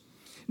worse.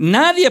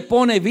 Nadie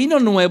pone vino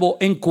nuevo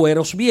en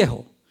cueros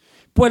viejos,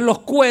 pues los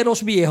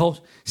cueros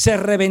viejos se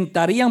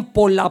reventarían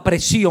por la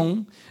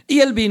presión y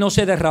el vino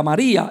se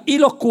derramaría y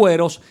los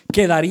cueros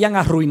quedarían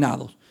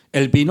arruinados.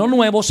 El vino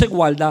nuevo se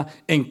guarda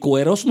en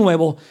cueros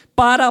nuevos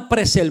para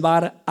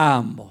preservar a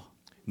ambos.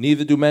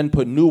 Neither do men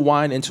put new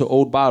wine into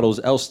old bottles,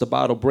 else the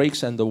bottle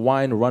breaks and the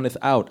wine runneth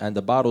out, and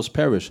the bottles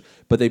perish.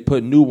 But they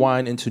put new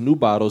wine into new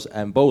bottles,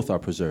 and both are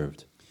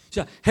preserved. O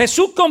sea,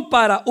 Jesús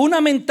compara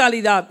una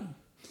mentalidad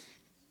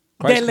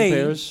Christ de ley,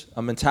 compares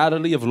a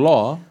mentality of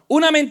law,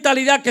 una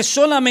mentalidad que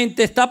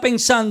solamente está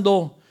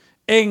pensando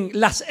en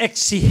las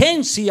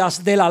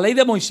exigencias de la ley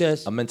de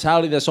Moisés, a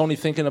mentality that's only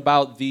thinking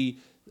about the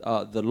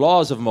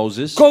laws of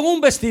Moses, con un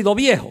vestido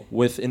viejo.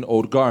 with an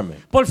old garment.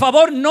 Por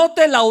favor,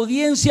 note la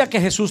audiencia que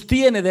Jesús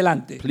tiene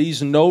delante.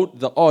 Please note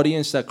the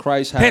audience that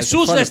Christ has in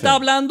Jesús front le of está him.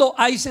 hablando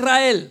a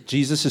Israel.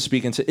 Jesus is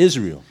speaking to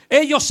Israel.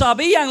 Ellos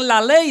sabían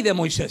la ley de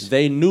Moisés.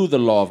 They knew the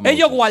law of Moses.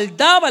 Ellos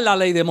guardaban la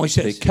ley de They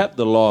Moisés. kept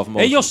the law of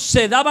Moses. Ellos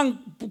se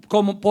daban,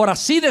 como por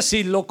así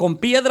decirlo, con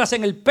piedras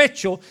en el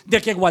pecho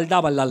de que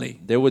guardaban la ley.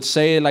 They would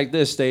say it like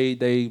this.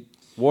 They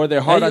wore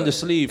their heart on the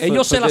sleeve for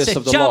Ellos se las this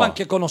of the law. echaban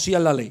que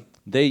conocían la ley.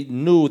 They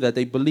knew that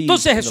they believed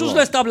Entonces in the Jesús law.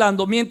 le está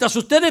hablando, mientras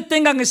ustedes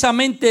tengan esa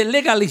mente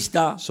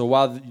legalista, So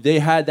while they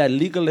had that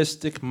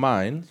legalistic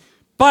mind,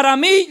 para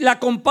mí la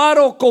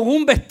comparo con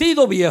un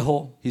vestido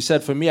viejo he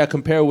said, for me, I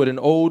compare with an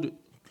old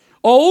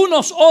o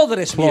unos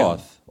odres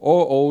viejos, cloth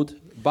or old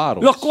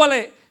bottles. los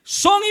cuales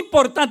son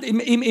importantes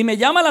y me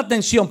llama la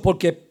atención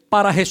porque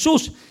para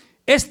Jesús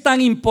es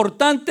tan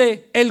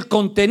importante el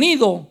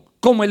contenido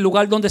como el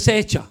lugar donde se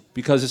echa.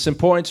 Because it's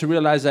important to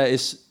realize that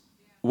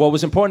what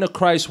was important to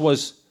Christ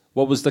was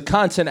what was the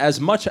content as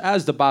much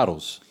as the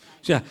bottles.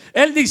 O sea,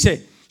 él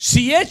dice,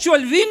 si echo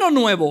el vino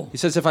nuevo He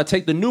says, if I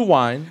take the new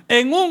wine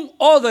en un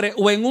odre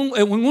o en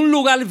un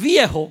lugar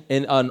viejo,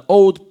 in an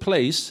old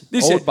place,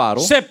 dice, old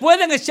bottle, se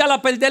pueden echar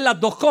a perder las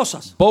dos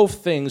cosas.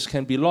 both things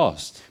can be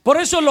lost. Por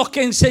eso los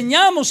que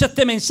enseñamos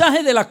este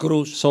mensaje de la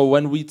cruz, So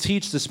when we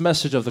teach this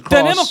message of the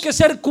tenemos cross, que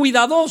ser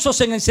cuidadosos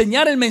en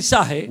enseñar el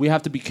mensaje, we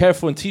have to be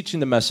careful in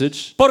teaching the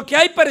message. porque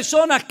hay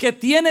personas que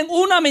tienen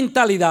una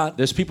mentalidad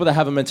There's people that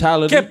have a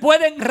mentality que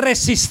pueden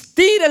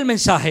resistir el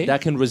mensaje that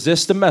can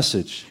resist the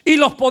message, y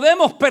los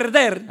podemos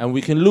perder and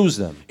we can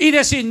lose them. y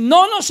decir,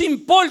 no nos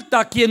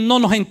importa quien no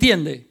nos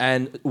entiende,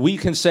 And we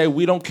can say,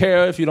 we don't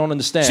care if you don't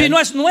understand, sino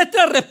es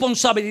nuestra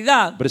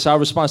responsabilidad but it's our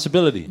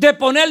responsibility de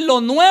poner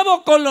lo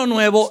nuevo con lo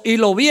nuevo y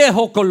lo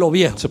viejo con lo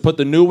viejo. to put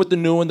the new with the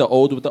new and the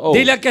old with the old.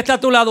 Dile al que está a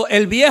tu lado,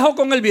 el viejo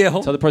con el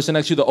viejo, Tell the person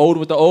next to you, the old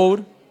with the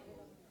old,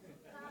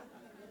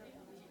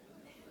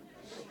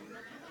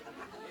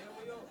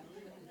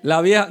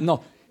 la vieja,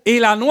 no, y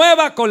la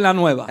nueva con la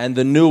nueva. and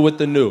the new with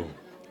the new.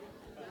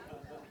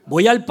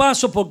 Voy al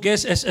paso porque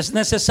es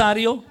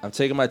necesario I'm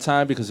taking my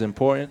time because it's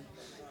important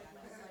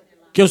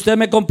que usted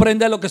me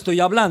comprenda lo que estoy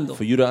hablando.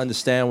 for you to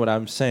understand what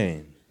I'm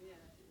saying.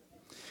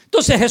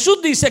 Entonces Jesús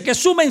dice que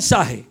su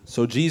mensaje,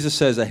 So Jesus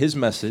says that his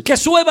message, que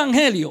su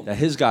evangelio, that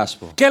his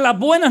gospel, que las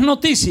buenas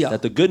noticias,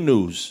 that the good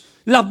news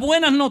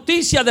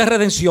de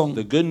redención,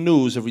 the good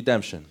news of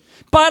redemption,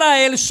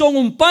 para él son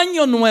un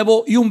paño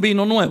nuevo y un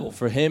vino nuevo.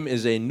 for him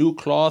is a new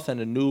cloth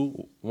and a new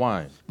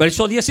wine.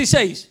 Verso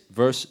 16.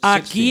 Verse ¿A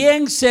 16.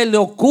 quién se le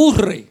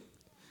ocurre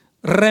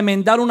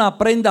remendar una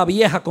prenda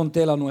vieja con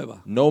tela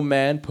nueva? No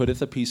man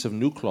putteth a piece of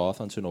new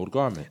cloth unto an old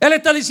garment. Él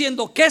está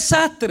diciendo, ¿qué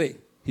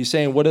sastre? He's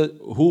saying, what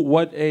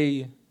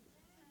a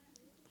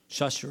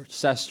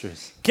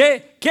seamstress,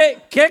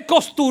 ¿Qué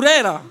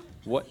costurera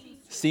what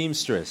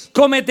seamstress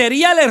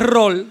cometería el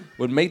error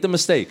would make the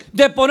mistake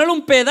de poner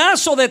un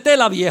pedazo de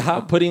tela vieja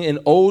of putting an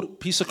old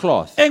piece of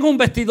cloth en un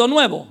vestido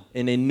nuevo?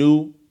 in a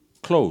new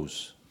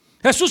clothes?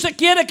 Jesús se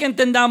quiere que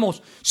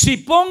entendamos, si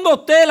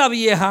pongo tela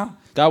vieja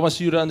God wants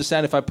you to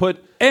understand, if I put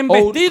en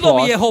old vestido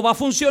cloth viejo va a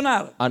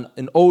funcionar. on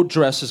an old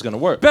dress, is going to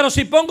work. Pero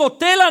si pongo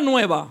tela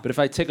nueva But if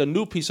I take a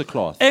new piece of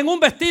cloth en un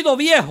vestido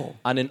viejo,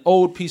 on an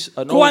old piece,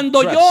 an old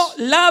cuando dress, yo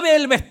lave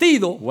el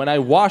vestido when I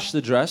wash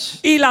the dress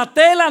y la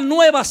tela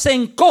nueva se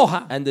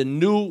encoja, and the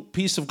new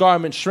piece of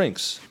garment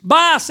shrinks,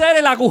 va a hacer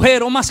el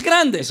agujero más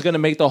grande. it's going to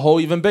make the hole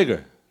even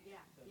bigger.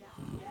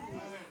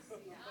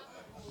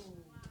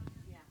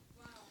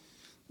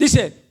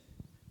 Dice,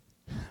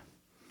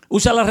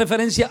 usa la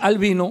referencia al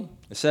vino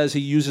It says he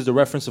uses the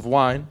reference of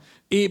wine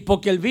y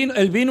porque el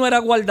vino era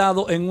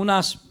guardado en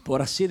unas,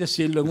 por así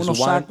decirlo, en Because unos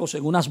wine sacos,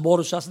 en unas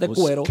bolsas de was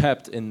cuero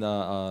kept in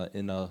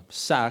a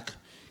sack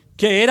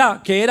que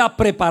era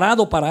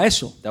preparado para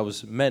eso that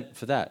was meant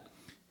for that,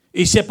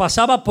 y se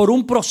pasaba por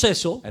un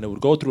proceso and it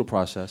would go through a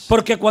process,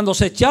 porque cuando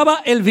se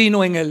echaba el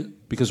vino en él,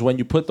 because when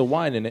you put the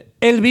wine in it,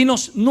 el vino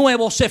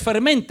nuevo se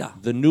fermenta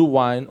the new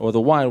wine or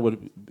the wine would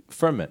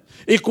ferment,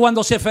 y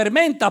cuando se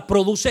fermenta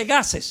produce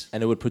gases.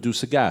 and it would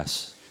produce a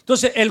gas.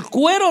 Entonces el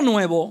cuero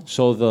nuevo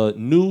So the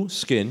new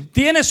skin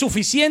tiene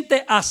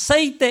suficiente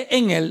aceite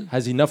en él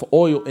has enough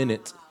oil in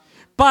it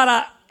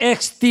para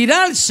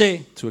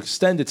estirarse to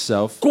extend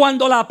itself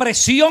cuando la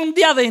presión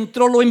de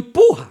adentro lo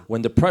empuja.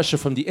 when the pressure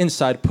from the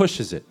inside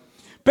pushes it.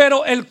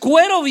 Pero el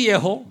cuero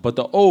viejo But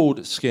the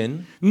old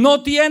skin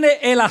no tiene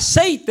el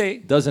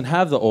aceite doesn't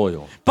have the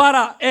oil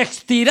para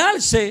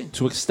estirarse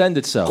to extend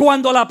itself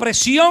cuando la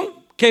presión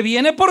que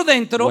viene por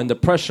dentro, when the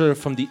pressure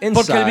from the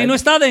porque el vino inside,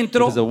 está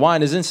adentro, because the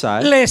wine is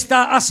inside, le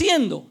está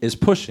haciendo. is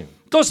pushing.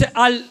 Entonces,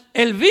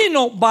 el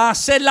vino va a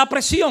hacer la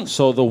presión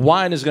So the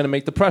wine is going to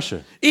make the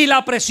pressure, y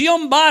la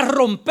presión va a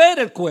romper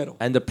el cuero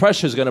and the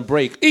pressure is going to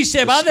break y se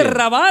the va a skin.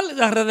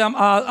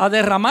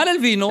 derramar el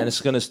vino And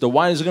the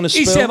wine is going to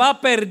y se spill, va a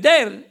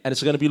perder and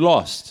it's going to be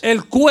lost.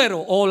 el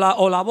cuero o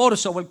la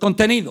bolsa o el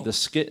contenido.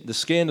 The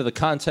skin or the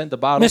content, the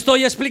Me bottle.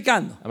 estoy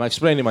explicando. Am I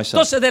explaining myself?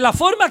 Entonces, de la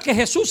forma que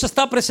Jesús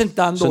está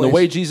presentando So the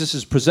way es Jesus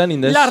is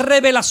presenting this, la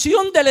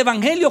revelación del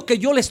evangelio que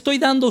yo le estoy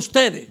dando a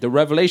ustedes, the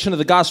revelation of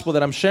the gospel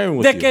that I'm sharing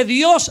with de you, que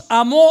Dios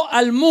amó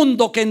al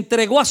mundo, que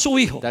entregó a su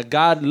hijo, that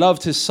God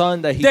loved his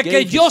son, that he de que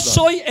gave yo his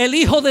son, soy el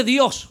hijo de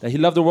Dios, that he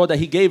loved the world, that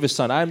he gave his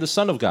son. I am the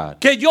son of God.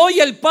 que yo y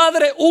el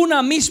Padre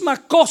una misma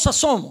cosa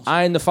somos.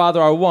 I and the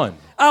Father are one.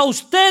 A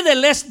ustedes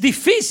les es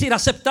difícil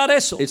aceptar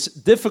eso,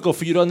 It's difficult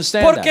for you to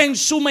understand porque that, en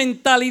su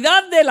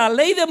mentalidad de la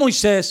ley de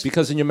Moisés,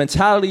 because in your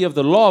mentality of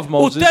the law of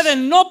Moses, ustedes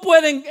no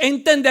pueden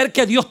entender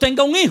que Dios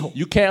tenga un hijo.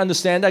 you can't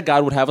understand that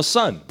God would have a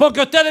son, Porque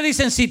ustedes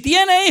dicen, si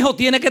tiene hijo,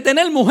 tiene que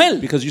tener mujer.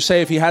 because you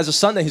say if he has a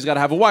son, then he's got to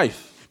have a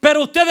wife.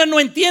 Pero ustedes no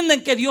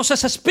entienden que Dios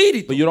es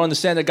espíritu. But you don't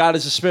understand that God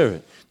is a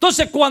spirit.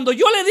 Entonces, cuando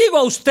yo le digo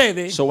a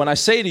ustedes So when I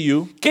say to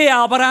you que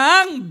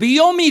Abraham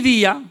vio mi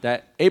día,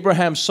 that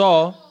Abraham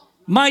saw,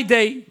 my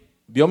day,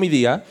 vio mi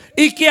día,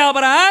 y que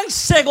Abraham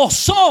se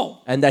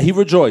gozó and that he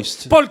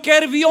rejoiced porque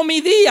él vio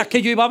mi día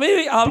que yo iba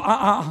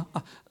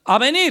a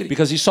venir.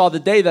 because he saw the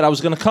day that I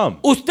was going to come.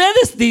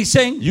 Ustedes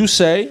dicen, You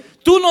say,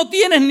 tú no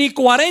tienes ni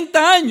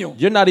 40 años.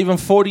 you're not even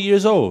 40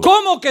 years old.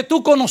 ¿Cómo que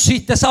tú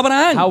conociste a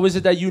Abraham? How is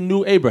it that you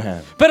knew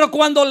Abraham? Pero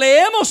cuando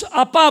leemos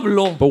a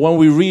Pablo, But when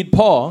we read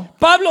Paul,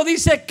 Pablo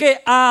dice que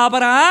a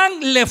Abraham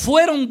le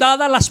fueron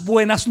dadas las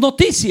buenas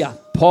noticias.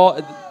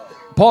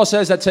 Paul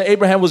says that to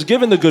Abraham was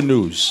given the good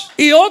news.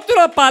 Y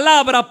otra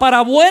palabra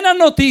para buena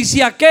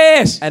noticia, ¿qué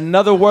es? And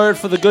another word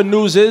for the good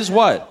news is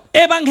what?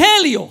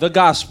 Evangelio. The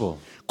gospel.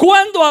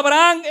 Cuando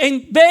Abraham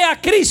ve a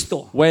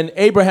Cristo, When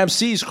Abraham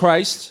sees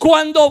Christ,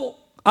 cuando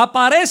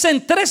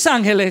aparecen tres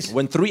ángeles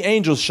when 3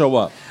 angels show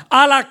up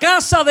a la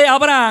casa de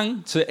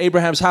Abraham to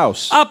Abraham's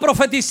house a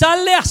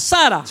profetizarle a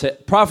Sara to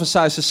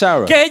prophesy to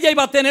Sarah que ella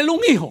iba a tener un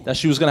hijo, that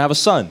she was going to have a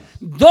son,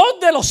 2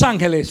 de los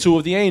ángeles 2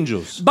 of the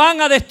angels van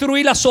a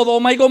destruir a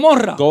Sodoma y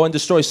Gomorra. go and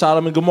destroy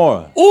Sodom and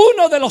Gomorrah.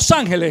 1 de los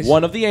ángeles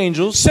 1 of the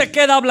angels se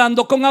queda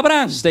hablando con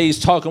Abraham. stays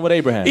talking with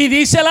Abraham. Y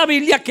dice la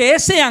Biblia que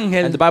ese And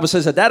ángel the Bible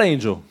says that that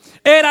angel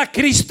era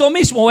Cristo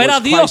mismo, era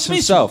was Dios Christ mismo.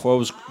 himself, or it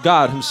was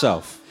God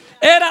himself.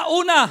 Era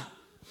una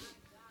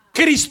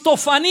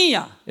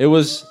cristofanía. It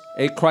was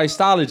a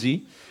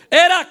Christology.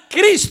 Era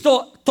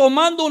Cristo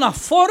tomando una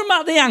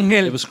forma de It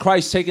ángel was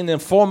Christ taking the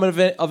form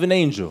of an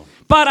angel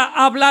para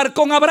hablar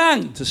con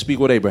Abraham. to speak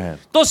with Abraham.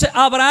 Entonces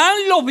Abraham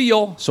lo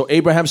vio So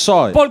Abraham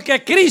saw it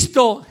porque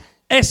Cristo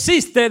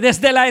existe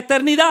desde la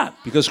eternidad.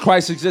 because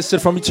Christ existed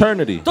from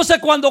eternity. Entonces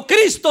cuando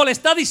Cristo le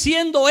está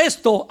diciendo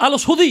esto a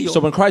los judíos,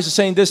 So when Christ is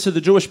saying this to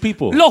the Jewish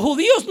people, los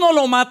judíos no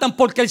lo matan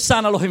porque él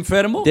sana a los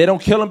enfermos. they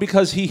don't kill him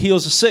because he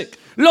heals the sick.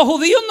 Los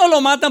judíos no lo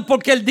matan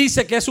porque él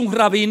dice que es un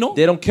rabino.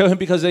 They don't kill him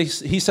because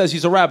he says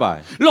he's a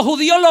rabbi. Los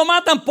judíos lo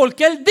matan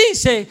porque él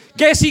dice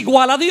que es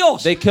igual a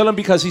Dios. They kill him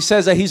because he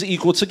says that he's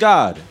equal to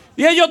God.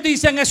 Y ellos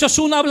dicen eso es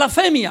una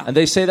blasfemia. And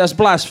they say that's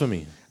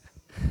blasphemy.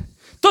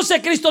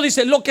 Entonces Cristo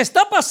dice, lo que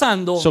está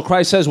pasando So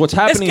Christ says what's es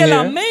happening que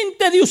la here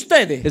mente de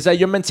ustedes is that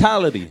your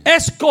mentality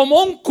es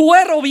como un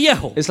cuero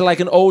viejo is like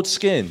an old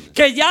skin,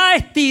 que ya ha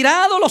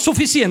estirado lo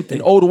suficiente.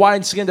 an old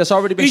wine skin that's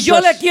already been Y yo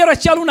le stretched. quiero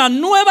echar una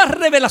nueva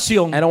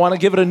revelación. And I want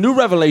to give it a new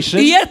revelation.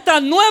 Y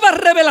esta nueva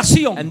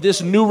revelación And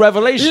this new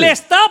revelation le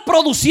está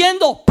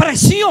produciendo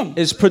presión.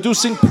 is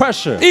producing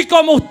pressure. Y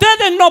como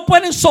ustedes no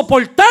pueden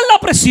soportar la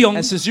presión,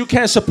 And since you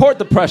can't support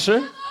the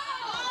pressure,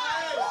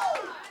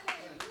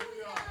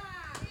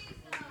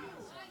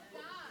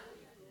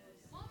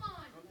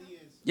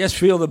 just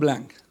fill the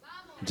blank.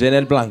 llena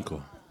el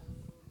blanco.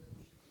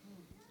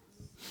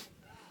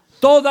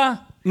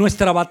 Toda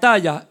nuestra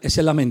batalla es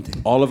en la mente.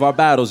 All of our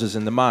battles is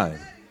in the mind.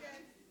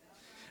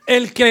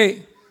 El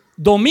que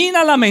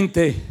domina la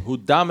mente Who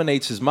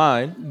dominates his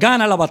mind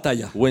gana la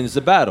batalla. wins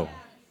the battle.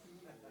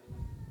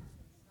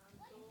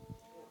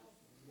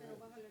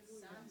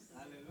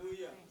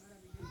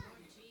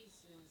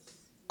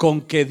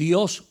 Con que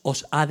Dios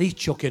os ha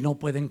dicho que no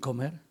pueden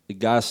comer. Did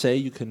God say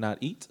you could not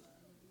eat?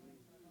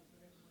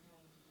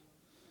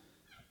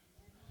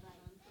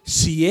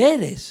 Si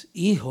eres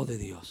hijo de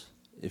Dios,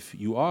 If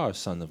you are a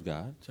son of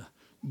God,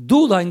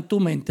 duda en tu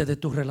mente de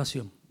tu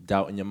relación.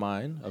 doubt in your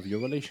mind of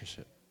your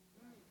relationship.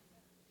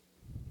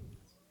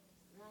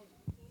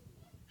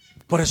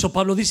 Por eso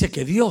Pablo dice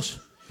que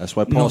Dios That's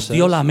why Paul nos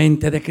dio says la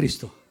mente de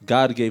Cristo.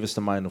 God gave us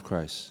the mind of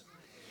Christ.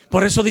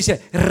 Por eso dice,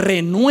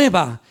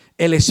 renueva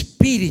el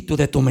espíritu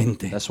de tu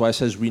mente. That's why it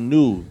says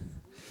renew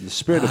the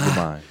spirit of your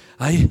mind.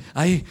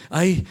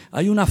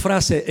 Hay una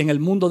frase en el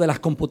mundo de las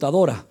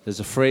computadoras There's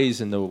a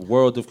phrase in the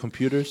world of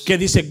computers. que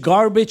dice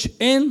garbage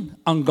in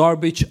and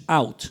garbage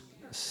out.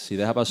 Si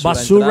deja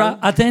Basura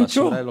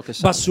adentro, basura es lo que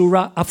sale.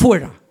 basura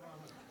afuera.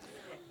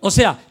 O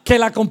sea, que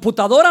la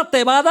computadora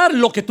te va a dar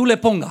lo que tú le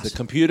The pongas.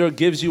 computer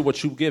gives you what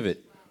you give it.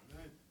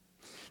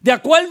 De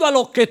acuerdo a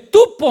lo que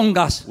tú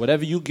pongas,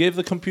 Whatever you give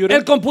the computer,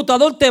 el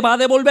computador te va a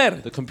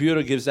devolver. the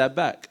computer gives that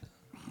back.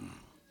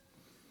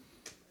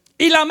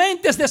 Y la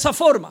mente es de esa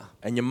forma.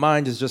 And your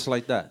mind is just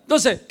like that.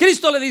 Entonces,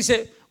 Cristo le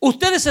dice,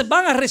 ustedes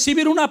van a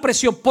recibir una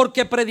presión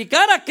porque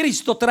predicar a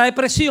Cristo trae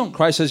presión.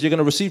 Christ says you're going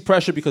to receive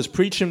pressure because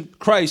preaching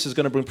Christ is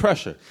going to bring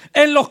pressure.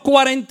 En los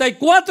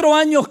 44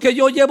 años que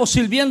yo llevo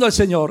sirviendo al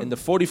Señor, In the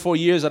 44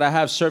 years that I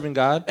have serving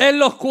God, en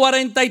los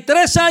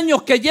 43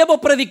 años que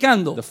llevo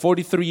predicando, the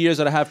 43 years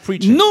that I have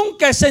preaching,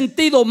 nunca he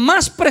sentido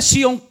más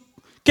presión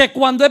que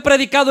cuando he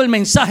predicado el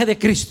mensaje de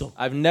Cristo.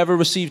 I've never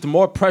received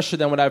more pressure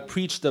than when I've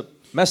preached the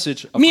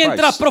message of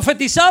Mientras Christ.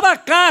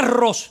 profetizaba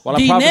carros, While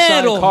I'm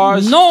prophesying dinero,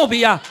 cars,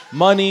 novia,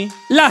 Money,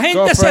 la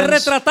gente se girlfriends,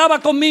 retrataba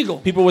conmigo.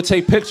 people would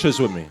take pictures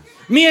with me.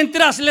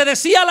 Mientras le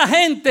decía a la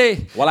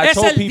gente, While I es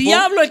told el people,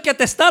 diablo el que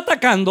te está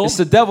atacando. It's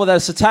the devil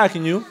that's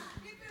attacking you.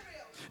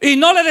 Y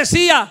no le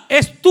decía,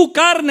 es tu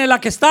carne la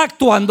que está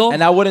actuando.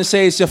 And I wouldn't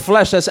say it's your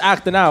flesh that's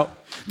acting out.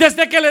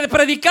 Desde que le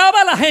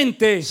predicaba a la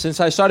gente, Since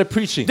I started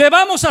preaching,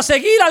 debamos a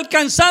seguir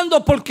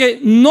alcanzando porque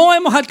no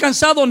hemos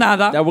alcanzado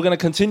nada. that we're going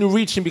to continue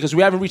reaching because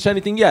we haven't reached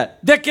anything yet.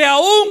 De que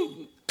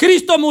aún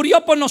Cristo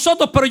murió por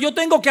nosotros, pero yo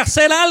tengo que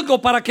hacer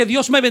algo para que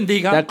Dios me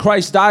bendiga. That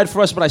Christ died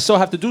for us, but I still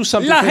have to do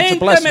something La for him to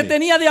gente bless me me.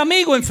 tenía de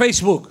amigo en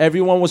Facebook.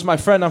 Everyone was my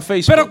friend on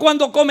Facebook. Pero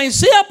cuando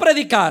comencé a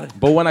predicar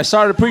But when I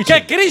started preaching,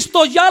 que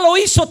Cristo ya lo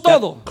hizo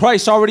todo, that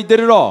Christ already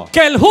did it all.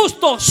 que el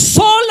justo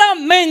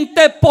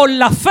solamente por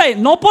la fe,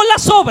 no por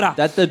las obras,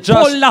 That the just-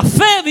 por la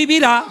fe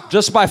vivirá.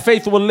 Just by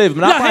faith will live,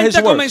 not La by his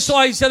gente works. comenzó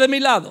a irse de mi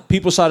lado.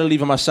 People started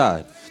leaving my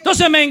side.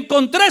 Entonces me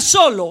encontré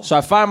solo So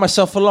I find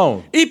myself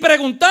alone y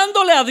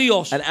preguntándole a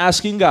Dios, and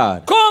asking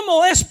God,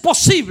 ¿cómo es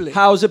posible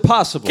how is it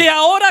possible que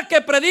ahora que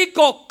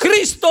predico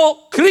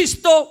Cristo,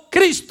 Cristo,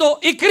 Cristo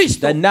y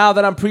Cristo, that now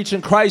that I'm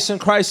preaching Christ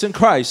and Christ and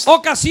Christ,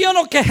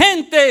 ocasiono que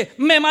gente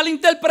me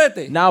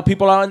malinterprete? now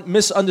people are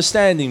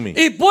misunderstanding me?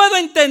 Y puedo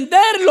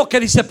entender lo que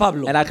dice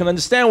Pablo. And I can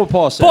understand what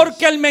Paul says.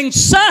 Porque el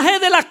mensaje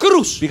de la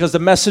cruz Because the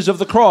message of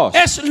the cross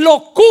es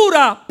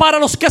locura para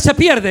los que se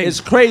pierden. is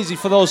crazy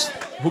for those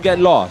who get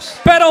lost.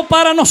 Pero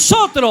para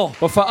nosotros,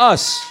 But for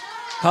us,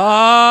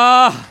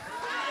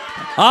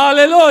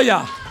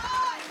 aleluya,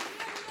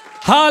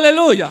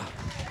 aleluya,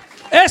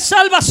 es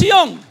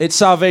salvación. it's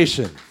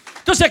salvation.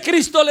 Entonces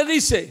Cristo le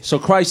dice, So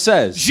Christ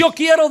says, yo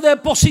quiero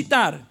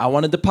depositar I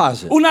want to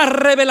deposit una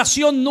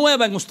revelación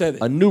nueva en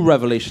ustedes. a new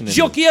revelation in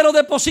Yo you. quiero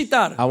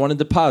depositar I want to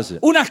deposit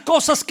unas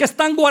cosas que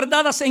están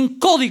guardadas en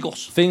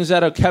códigos, things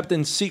that are kept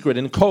in secret,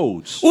 in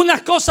codes,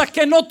 unas cosas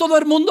que no todo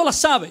el mundo las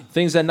sabe,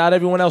 things that not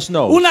everyone else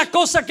knows. una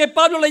cosa que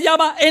Pablo le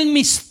llama el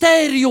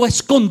misterio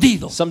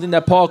escondido, Something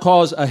that Paul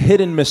calls a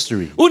hidden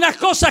mystery. unas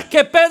cosas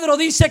que Pedro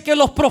dice que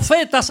los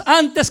profetas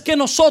antes que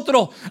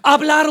nosotros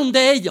hablaron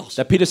de ellos,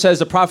 That Peter says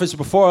the prophets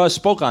before us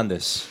spoke on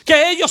this. que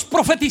ellos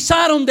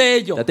profetizaron de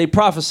ellos, That they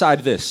prophesied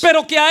this.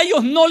 pero que a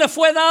ellos no les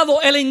fue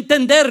dado el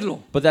entenderlo,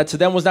 But that to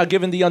them was not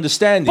given the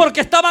understanding.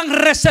 porque estaban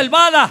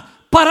reservadas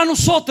para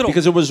nosotros.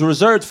 Because it was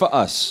reserved for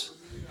us.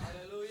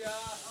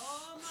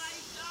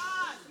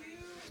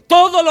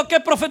 Todo lo que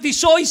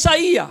profetizó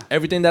Isaías,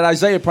 Everything that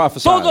Isaiah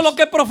prophesied. todo lo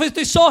que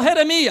profetizó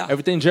Jeremías,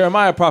 Everything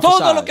Jeremiah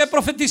todo lo que prophesied.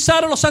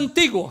 profetizaron los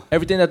antiguos.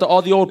 Everything that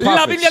all the old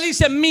La Biblia prophets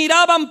dice,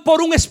 miraban por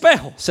un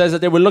espejo. says that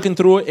they were looking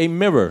through a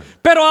mirror.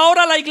 Pero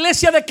ahora la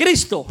iglesia de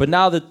Cristo But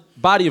now the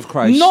body of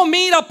Christ no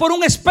mira por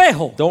un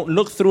espejo, don't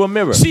look through a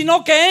mirror.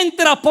 sino que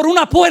entra por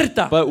una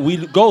puerta. But we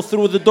go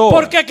through the door.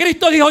 Porque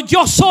Cristo dijo,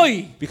 yo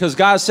soy. Because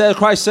God said,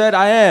 Christ said,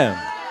 I am.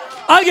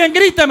 Alguien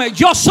gríteme,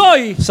 yo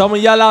soy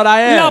Someone yell out,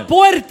 I la am.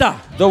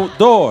 puerta. The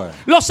door.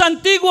 Los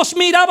antiguos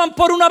miraban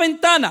por una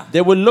ventana. They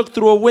would look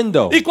through a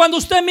window. Y cuando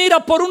usted mira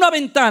por una And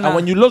ventana,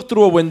 when you look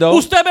through a window,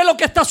 usted ve lo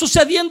que está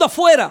sucediendo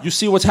afuera. you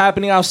see what's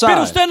happening Pero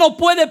outside. usted no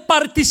puede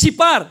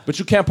participar. But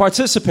you can't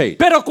participate.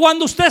 Pero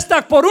cuando usted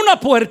está por una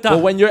puerta,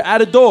 But when you're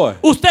at a door,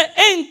 usted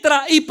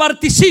entra y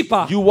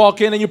participa. you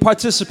walk in and you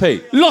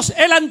participate.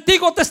 El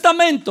Antiguo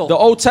Testamento The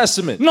Old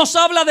Testament nos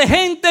habla de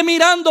gente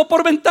mirando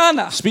por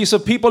ventanas. speaks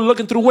of people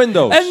looking through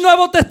windows. El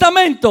Nuevo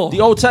Testamento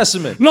The Old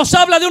Testament. nos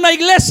habla de una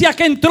iglesia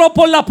que entró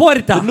por la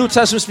puerta. The New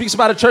Testament speaks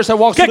about a church that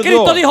walks Que through the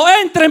Cristo door. dijo,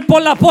 entren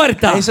por la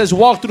puerta. And he says,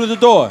 walk through the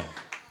door.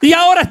 Y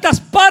ahora estás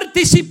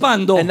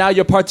participando And now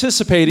you're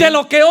participating de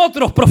lo que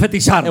otros in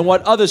profetizaron.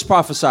 what others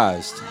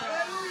prophesied.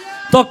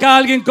 Toca a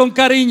alguien con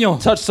cariño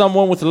Touch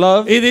someone with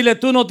love y dile,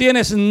 tú no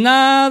tienes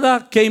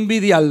nada que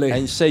envidiarle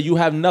and say you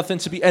have nothing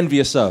to be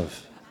envious of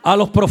a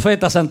los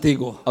profetas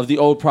antiguos. the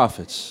old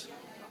prophets.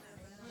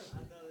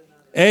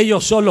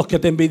 Ellos son los que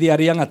te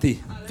envidiarían a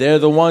ti. They're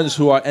the ones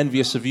who are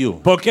envious of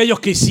you Porque ellos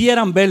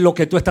quisieran ver lo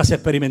que tú estás because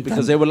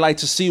experimentando. they would like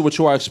to see what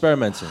you are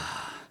experimenting.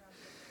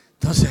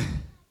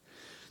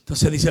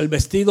 Entonces dice el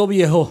vestido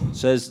viejo.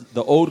 Says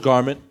the old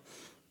garment.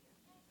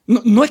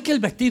 No es que el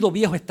vestido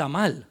viejo está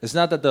mal. It's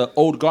not that the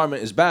old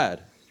garment is bad.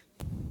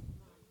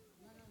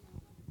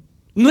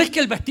 No es que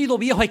el vestido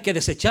viejo hay que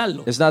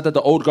desecharlo. It's not that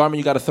the old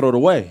garment you got to throw it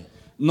away.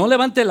 No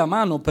levante la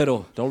mano,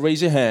 pero Don't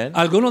raise your hand.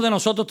 algunos de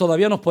nosotros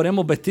todavía nos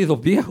ponemos vestidos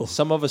viejos.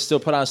 Some of us still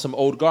put on some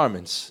old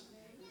garments.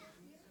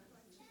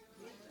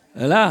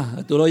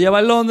 ¿Verdad? Tú lo llevas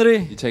al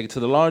laundry, You take it to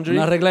the laundry,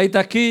 una arregladita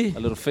aquí, a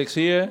little fix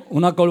here,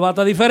 una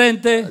corbata a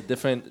diferente,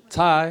 different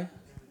tie,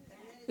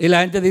 y la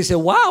gente dice,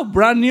 wow,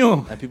 brand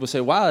new. and people say,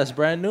 wow, that's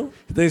brand new.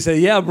 Te dice,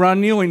 yeah, brand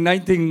new in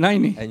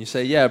 1990. And you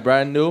say, yeah,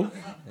 brand new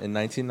in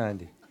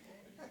 1990.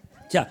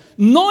 O sea,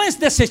 no es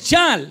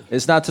desechar.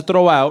 It's not to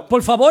throw out.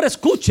 Por favor,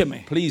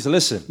 escúcheme. Please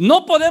listen.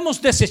 No podemos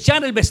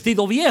desechar el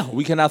vestido viejo.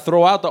 We cannot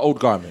throw out the old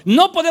garment.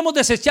 No podemos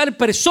desechar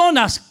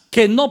personas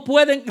que no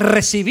pueden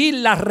recibir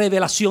la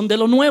revelación de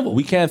lo nuevo.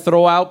 We can't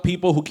throw out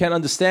people who can't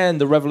understand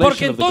the Porque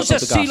revelation of the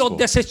entonces si los gospel.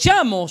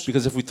 desechamos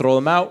Because if we throw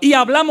them out y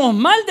hablamos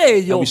mal de and we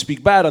ellos,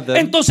 speak bad of them,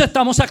 entonces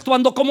estamos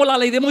actuando como la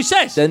ley de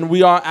Moisés. then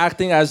we are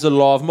acting as the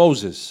law of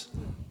Moses.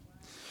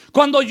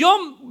 Cuando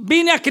yo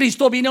vine a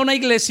Cristo, vine a una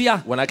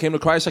iglesia When I came to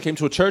Christ, I came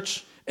to a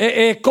church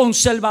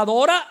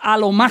conservadora a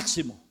lo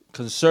máximo,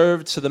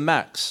 conserved to the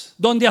max,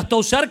 donde hasta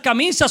usar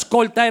camisas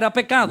cortas era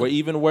pecado, where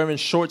even wearing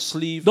short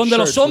sleeve donde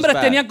shirts los hombres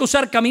was tenían bad. que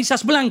usar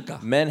camisas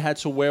blancas. Men had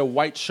to wear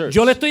white shirts.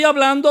 Yo le estoy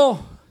hablando,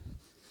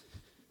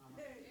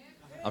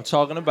 I'm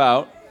talking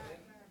about,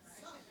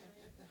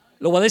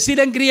 lo voy a decir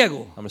en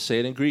griego, I'm going to say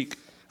it in Greek.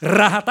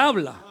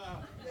 rajatabla.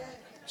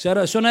 O sea,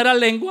 eso no era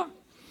lengua.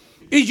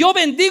 Y yo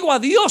bendigo a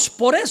Dios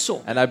por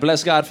eso, And I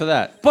bless God for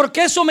that,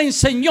 porque eso me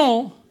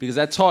enseñó because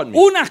that taught me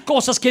unas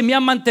cosas que me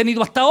han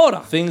mantenido hasta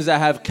ahora. things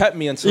that have kept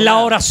me until La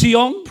now.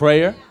 oración,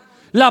 Prayer.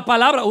 la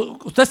palabra.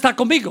 ¿Usted está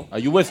conmigo?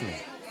 Are you with me?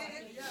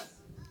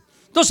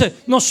 Entonces,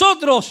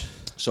 nosotros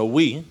So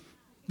we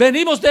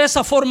venimos de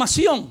esa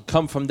formación.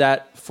 come from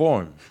that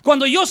form.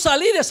 Cuando yo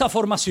salí de esa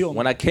formación,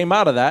 When I came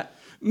out of that,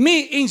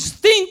 mi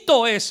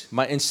instinto es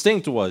my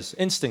instinct was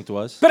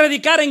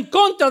predicar en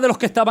contra de los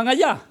que estaban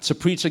allá, to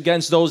preach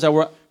against those that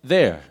were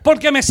there,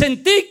 porque me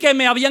sentí que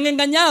me habían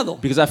engañado.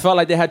 because I felt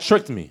like they had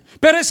tricked me.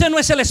 Pero ese no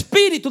es el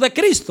espíritu de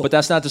Cristo. But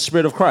that's not the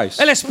spirit of Christ.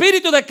 El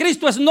espíritu de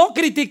Cristo es no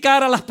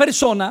criticar a las The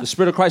personas,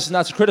 spirit of Christ is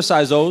not to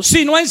criticize those,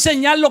 sino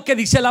enseñar lo que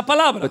dice la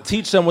palabra. but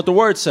teach them what the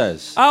word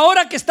says.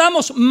 Ahora que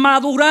estamos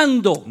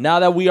madurando, Now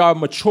that we are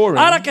maturing,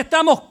 ahora que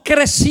estamos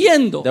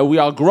creciendo, that we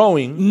are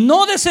growing,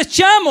 no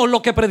desechamos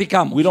lo que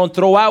predicamos. we don't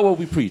throw out what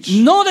we preach.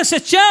 No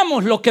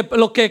desechamos lo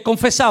que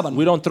confesaban.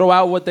 We don't throw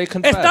out what they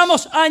confess.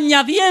 Estamos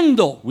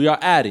añadiendo. We are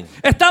adding.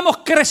 Estamos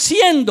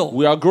creciendo.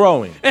 We are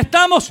growing.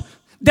 Estamos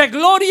de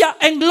gloria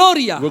en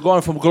gloria. We're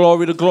going from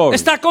glory to glory.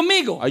 ¿Está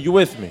conmigo? Are you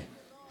with me?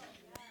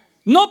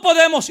 No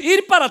podemos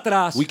ir para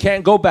atrás We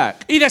can't go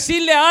back y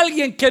decirle a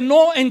alguien que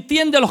no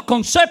entiende los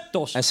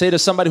conceptos. and say to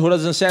somebody who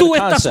doesn't understand Tú the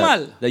estás concept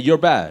mal. that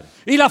you're bad.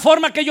 Y la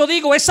forma que yo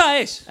digo, esa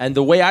es. And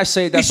the way I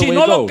say it, Y that's the si way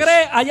no it lo goes.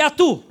 cree, allá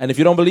tú. And if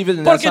you don't believe it,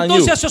 then that's Porque on you.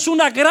 entonces eso es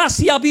una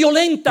gracia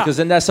violenta. Because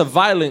then that's a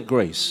violent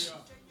grace.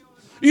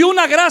 Y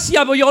una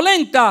gracia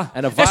violenta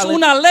And a es violent-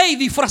 una ley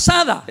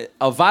disfrazada.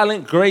 A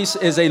violent grace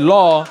is a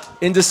law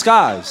in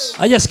disguise.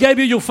 I just gave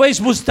you your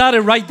Facebook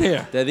status right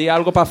there. Te di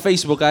algo para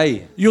Facebook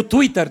ahí. Your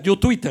Twitter.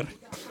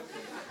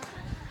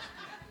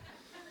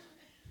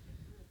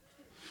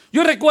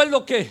 Yo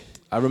recuerdo que,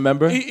 I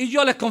remember, y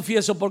yo les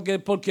confieso porque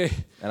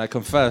and I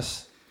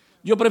confess,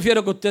 yo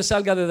prefiero que usted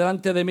salga de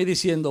delante de mí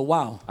diciendo,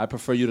 wow, I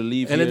prefer you to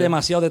leave él es here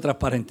demasiado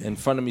transparente. in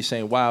front of me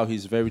saying, wow,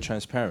 he's very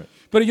transparent.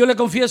 Pero yo le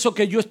confieso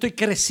que yo estoy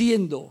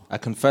creciendo I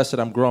confess that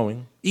I'm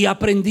growing y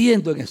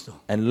aprendiendo en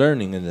esto. and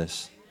learning in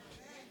this.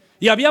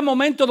 Y había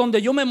momentos donde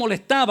yo me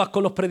molestaba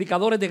con los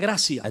predicadores de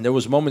gracia And there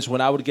was moments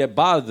when I would get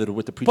bothered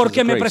with the preachers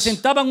porque of me grace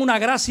presentaban una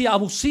gracia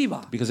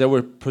abusiva, because they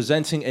were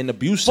presenting an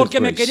abusive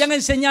porque me grace. querían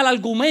enseñar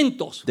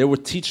argumentos, They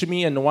were teaching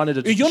me and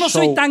wanted to Y yo no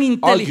soy show tan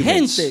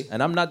arguments. inteligente.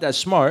 And I'm not that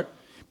smart,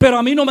 pero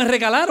a mí no me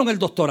regalaron el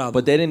doctorado.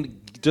 but they didn't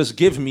just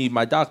give me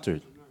my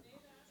doctorate.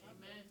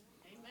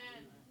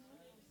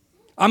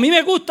 A mí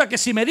me gusta que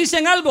si me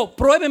dicen algo,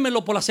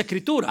 pruébenmelo por las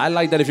escrituras. I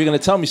like that if you're going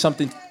to tell me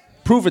something,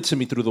 prove it to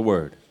me through the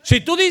word.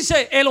 Si tú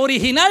dices, el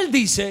original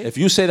dice, If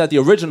you say that the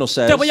original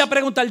says, te voy a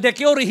preguntar, ¿de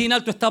qué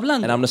original tú estás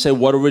hablando? and I'm going to say,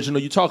 what original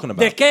are you talking ¿De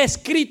about? qué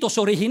escritos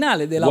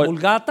originales? ¿De la What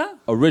Vulgata?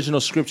 Original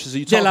scriptures are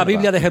you ¿De talking la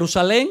Biblia about? de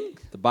Jerusalén?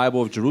 The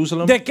Bible of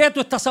Jerusalem? ¿De qué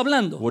tú estás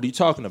hablando? What are you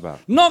talking about?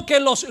 No que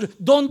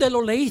 ¿dónde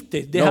lo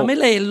leíste? Déjame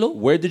No. leerlo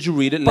Where did you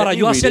read it? para Let me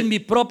yo read hacer it mi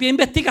propia so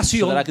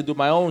investigación that I can do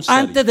my own study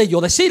antes de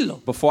yo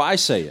decirlo. before I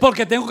say it.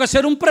 Porque tengo que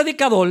ser un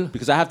predicador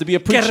Because I have to be a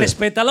que preacher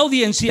respeta a la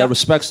audiencia that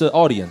respects the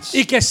audience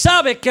y que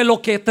sabe que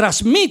lo que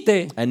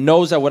transmite and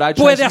knows that what I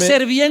puede transmit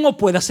hacer bien o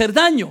puede hacer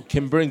daño.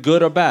 can bring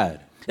good or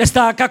bad.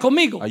 ¿Está acá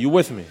conmigo? Are you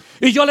with me?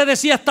 Y yo le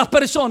decía a estas And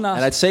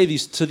personas, I'd say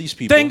to these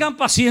people, tengan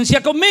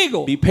paciencia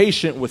conmigo. be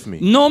patient with me.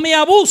 No me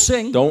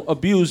abusen Don't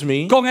abuse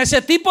me con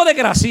ese tipo de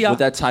gracia. with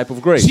that type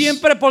of grace.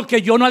 Siempre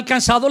porque yo no he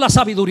alcanzado la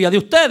sabiduría de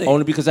ustedes.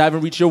 Only because I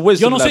haven't reached your Yo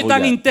wisdom no soy level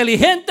tan yet.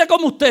 inteligente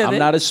como I'm ustedes.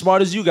 not as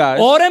smart as you guys.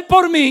 Oren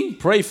por mí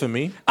Pray for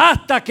me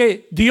hasta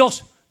que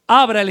Dios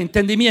abra el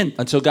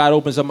entendimiento. until God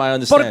opens up my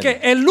understanding. Porque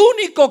el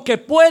único que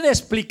puede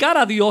explicar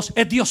a Dios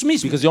es Dios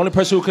mismo. Because the only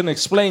person who can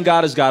explain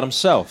God is God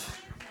himself.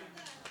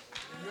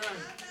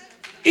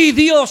 Y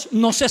Dios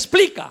no se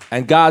explica.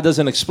 And God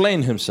doesn't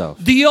explain himself.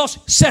 Dios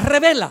se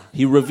revela.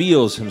 He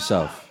reveals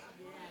himself.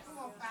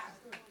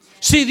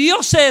 Si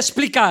Dios se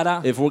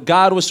explicara, If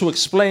God was to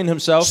explain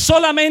himself,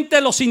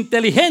 solamente los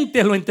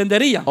inteligentes lo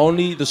entenderían.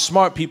 only the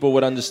smart people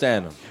would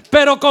understand him.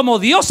 Pero como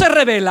Dios se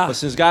revela, But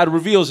since God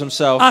reveals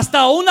himself,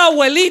 hasta una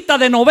abuelita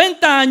de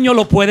 90 años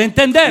lo puede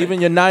entender.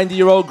 even your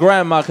 90-year-old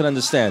grandma can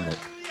understand it.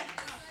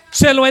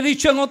 Se lo he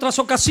dicho en otras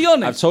I've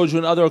ocasiones. told you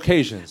on other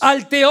occasions.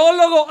 Al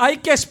teólogo hay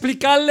que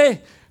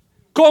explicarle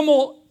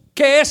cómo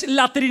que es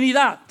la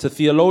Trinidad To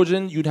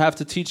theologian, you'd have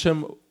to teach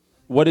him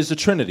what is the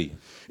Trinity.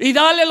 y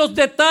darle los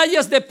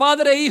detalles de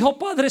Padre, Hijo,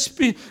 Padre,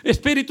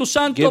 Espíritu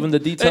Santo. Give him the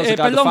details of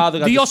God the Father,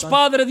 God the Dios Son.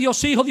 Padre,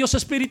 Dios Hijo, Dios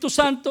Espíritu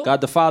Santo. God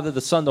the Father,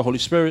 the Son, the Holy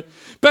Spirit.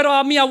 Pero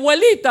a mi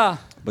abuelita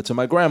But to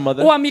my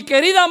grandmother, o a mi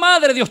querida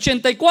madre de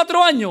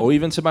 84 años, or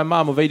even to my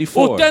mom of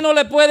 84, usted no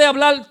le puede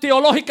hablar you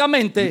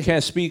teológicamente,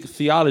 can't speak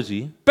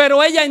theology,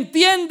 pero ella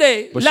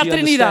entiende but la she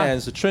Trinidad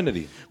understands the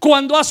Trinity.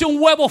 cuando hace un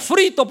huevo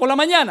frito por la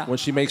mañana. When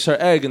she makes her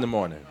egg in the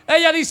morning,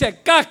 Ella dice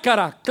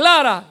cáscara,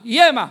 clara,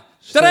 yema.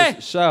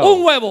 Tres, Shell,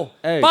 un huevo,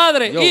 egg,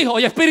 Padre, yolk. Hijo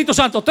y Espíritu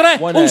Santo.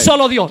 Tres, One un egg.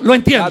 solo Dios. Lo God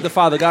entiende. the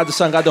Father, God the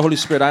Son, God the Holy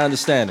Spirit, I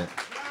understand it.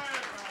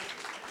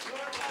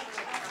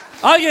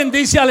 Alguien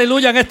dice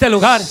aleluya en este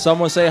lugar.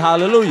 Someone say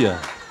hallelujah.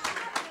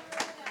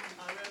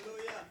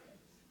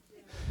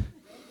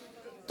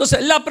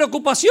 Entonces, la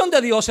preocupación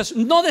de Dios es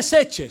no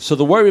deseches. So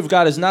the worry of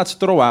God is not to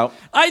throw out.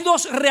 Hay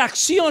dos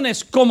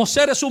reacciones como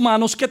seres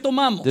humanos que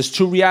tomamos There's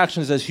two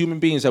reactions as human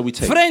beings that we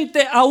take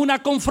frente a una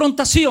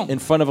confrontación. in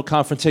front of a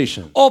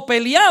confrontation. O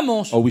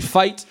peleamos Or we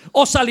fight,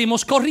 o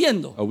salimos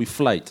corriendo. or we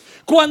flight.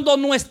 Cuando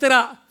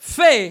nuestra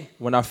fe,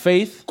 When our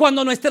faith,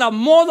 cuando nuestra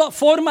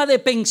forma de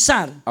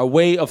pensar, our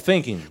way of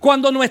thinking,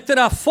 cuando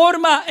nuestra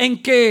forma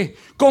en que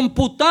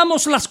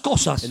computamos las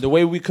cosas and the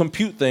way we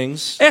compute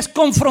things es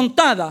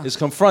confrontada is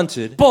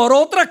confronted por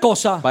otra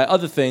cosa, by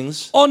other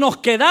things, o nos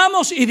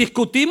quedamos y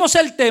discutimos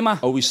el tema,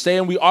 or we stay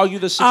and we argue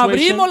the situation,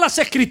 abrimos las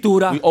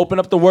escrituras, we open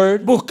up the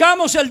word,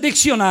 buscamos el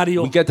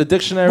diccionario, we get the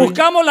dictionary,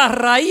 buscamos la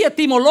raíz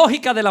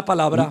etimológica de la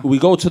palabra, we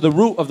go to the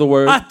root of the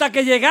word hasta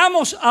que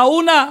llegamos a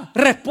una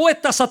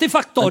respuesta until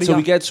satisfactoria.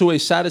 we get to a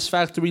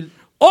satisfactory,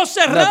 O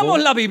cerramos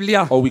level, la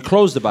Biblia or we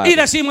close the y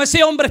Bible, decimos,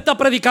 ese hombre está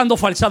predicando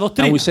falsa and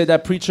doctrina. we say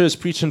that preacher is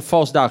preaching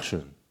false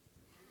doctrine.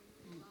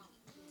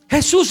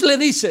 Jesús le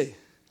dice,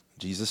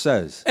 Jesus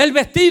says, el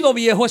vestido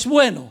viejo es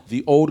bueno,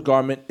 the old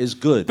garment is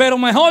good, pero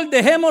mejor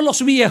dejemos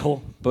los viejos,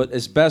 but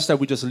it's best that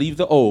we just leave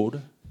the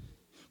old,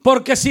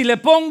 porque si le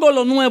pongo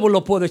lo nuevo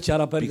lo puedo echar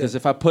a perder. because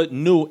if I put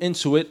new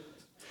into it,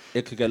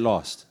 it could get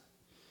lost.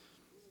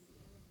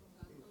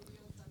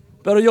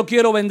 Pero yo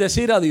quiero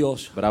bendecir a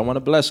Dios But I want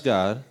to bless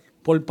God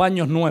por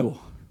paños nuevos.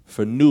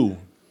 for new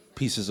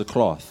pieces of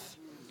cloth.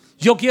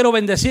 Yo quiero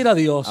bendecir a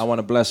Dios I want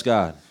to bless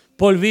God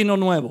por vino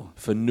nuevo.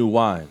 for new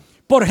wine.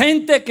 Por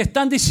gente que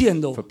están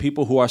diciendo, For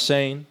people who are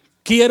saying,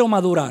 quiero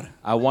madurar,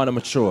 I want to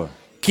mature.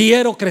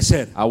 quiero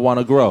crecer, I want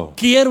to grow.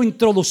 quiero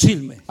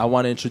introducirme, I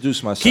want to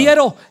introduce myself.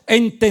 quiero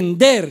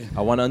entender I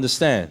want to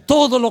understand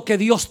todo lo que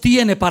Dios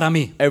tiene para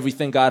mí.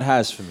 everything God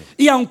has for me.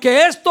 Y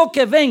aunque esto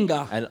que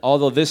venga And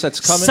although this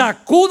that's coming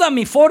sacuda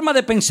mi forma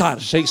de pensar,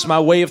 shakes my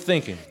way of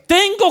thinking,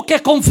 tengo que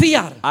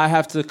confiar I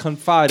have to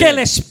confide que el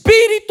in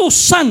Espíritu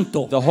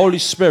Santo the Holy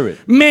Spirit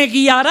me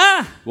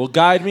guiará will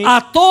guide me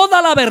a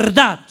toda la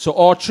verdad to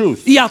all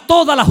truth y a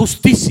toda la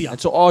justicia. and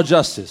to all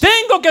justice.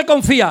 Tengo que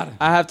confiar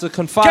I have to que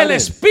confide el in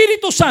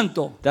Espíritu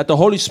Santo that the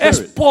Holy es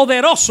Spirit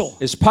poderoso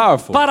is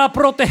powerful para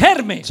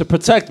protegerme, to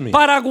protect me,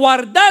 para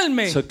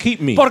guardarme, to keep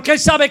me, porque Él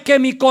sabe que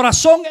mi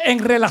corazón en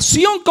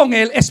relación con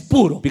Él es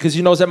puro. because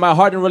He knows that my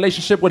heart in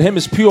relationship with Him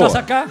is pure.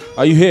 ¿Estás acá?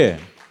 Are you here?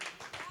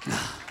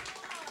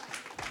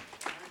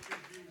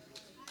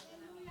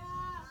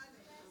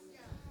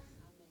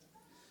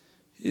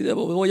 Y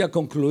voy a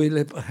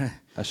concluirle.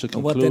 I should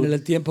No voy a tener conclude.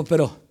 el tiempo,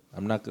 pero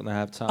I'm not going to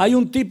have time. hay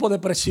un tipo de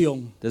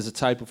presión There's a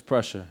type of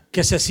pressure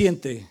que se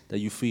siente that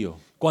you feel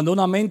cuando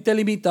una mente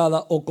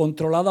limitada o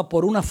controlada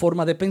por una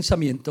forma de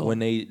pensamiento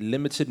when a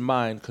limited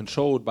mind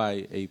controlled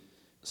by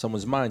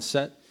someone's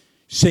mindset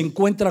se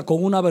encuentra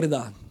con una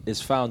verdad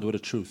is found with a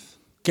truth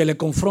que le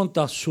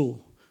confronta su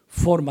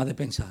forma de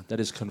pensar. that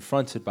is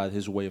confronted by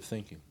his way of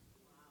thinking.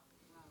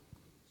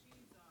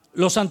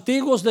 Los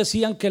antiguos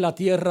decían que la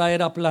tierra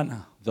era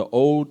plana.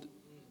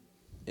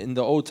 In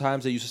the old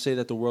times, they used to say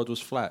that the world was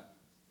flat.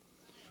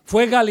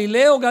 Fue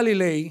Galileo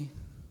Galilei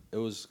It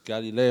was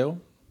Galileo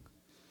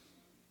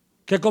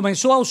que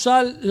comenzó a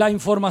usar la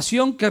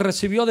información que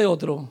recibió de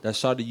otro that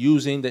started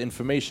using the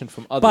information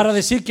from others para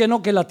decir que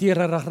no, que la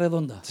tierra era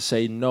redonda. to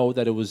say no,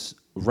 that it was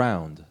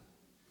round.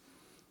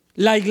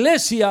 La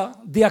iglesia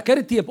de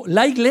aquel tiempo,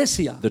 la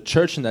iglesia, The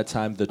church in that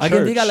time, the alguien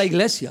church, diga la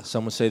iglesia,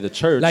 someone say the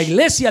church, la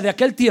iglesia de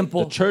aquel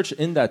tiempo the church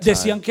in that time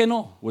decían que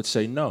no. would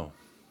say no.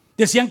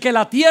 Decían que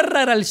la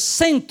tierra era el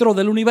centro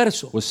del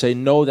universo Would say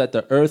no, that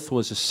the earth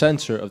was the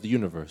center of the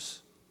universe.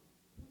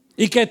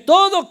 y que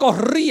todo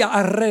corría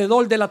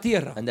alrededor de la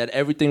tierra. And that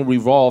everything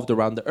revolved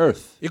around the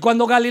earth. Y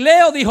cuando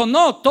Galileo dijo,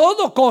 no,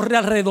 todo corre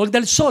alrededor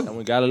del sol. And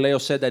when Galileo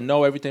said that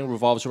no, everything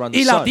revolves around the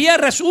Y la sun.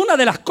 tierra es una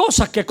de las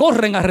cosas que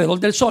corren alrededor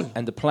del sol.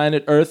 And the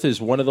planet earth is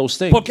one of those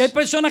things. Porque hay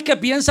personas que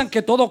piensan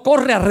que todo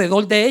corre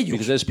alrededor de ellos.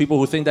 Because there's people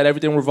who think that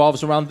everything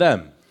revolves around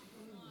them.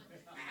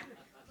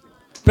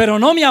 Pero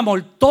no, mi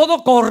amor,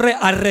 todo corre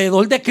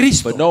alrededor de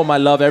Cristo. But no, my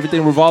love,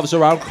 everything revolves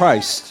around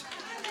Christ.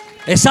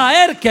 Es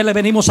a Él que le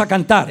venimos a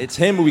cantar. It's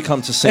Him we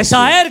come to sing Es to.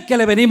 a Él que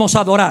le venimos a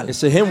adorar. It's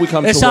to Him we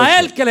come Es to a worship.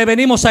 Él que le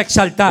venimos a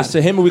exaltar. It's to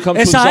Him we come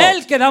to Es a exalt.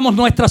 Él que damos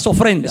nuestras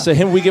ofrendas. It's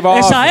to Him we give our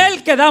Es a offering.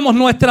 Él que damos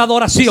nuestra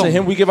adoración. It's to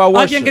Him we give our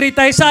worship. Alguien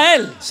grita, es a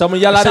Él. Someone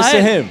yell out, Es it's a to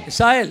Él. Him.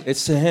 Es a Él.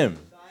 It's to Him.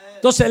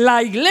 Entonces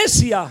la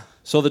iglesia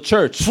So the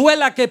church fue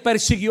la que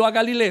persiguió a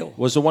Galileo.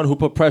 was the one who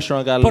put pressure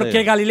on Porque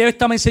Galileo. Galileo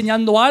estaba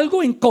enseñando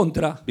algo en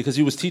contra Because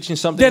he was teaching de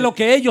something lo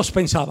que ellos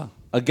pensaban.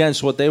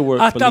 against what they were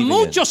Hasta believing in.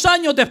 muchos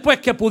años después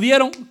que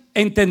pudieron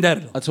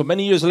entenderlo. Until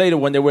many years later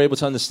when they were able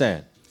to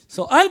understand.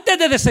 So, antes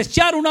de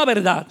desechar una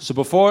verdad, So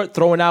before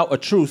throwing out a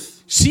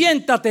truth,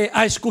 siéntate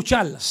a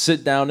escucharla.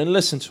 sit down and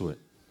listen to it.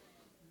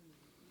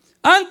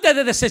 Antes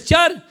de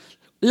desechar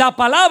la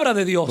palabra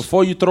de Dios,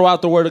 Before you throw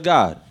out the word of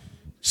God,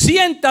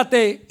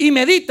 siéntate y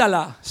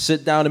medítala.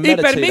 sit down and Y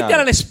meditate permite on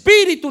al it.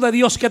 Espíritu de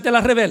Dios que te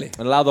la revele.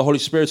 And allow the Holy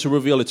Spirit to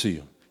reveal it to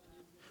you.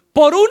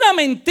 Por una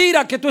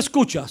mentira que tú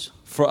escuchas,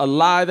 For a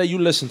lie that you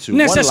listen to,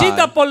 one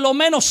necesitas lie, por lo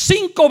menos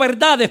 5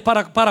 verdades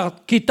para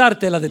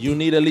quitártela de ti. you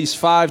need at least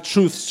 5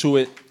 truths to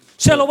it.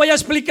 Se lo voy a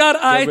explicar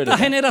a Get rid esta of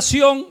that.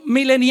 generación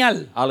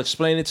milenial, I'll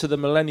explain it to the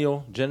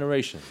millennial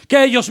generation,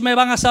 que ellos me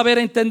van a saber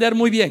entender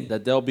muy bien.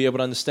 that they'll be able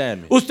to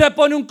understand me. Usted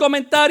pone un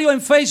comentario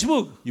en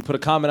Facebook, You put a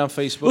comment on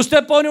Facebook,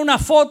 usted pone una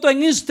foto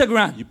en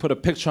Instagram, you put a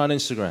picture on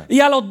Instagram, y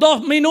a los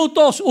 2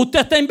 minutos usted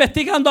está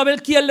investigando a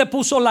ver quién le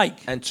puso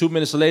like. and 2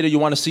 minutes later you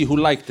want to see who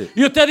liked it.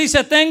 Y usted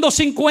dice, tengo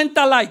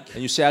 50 likes.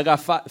 And you say, I got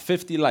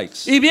 50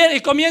 likes. Y viene y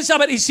comienza a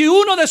ver, y si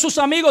uno de sus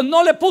amigos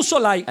no le puso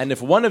like, And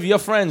if one of your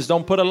friends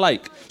don't put a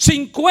like,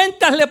 50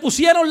 le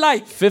pusieron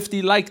like.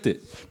 50 liked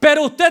it.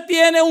 Pero usted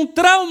tiene un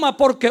trauma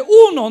porque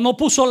uno no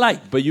puso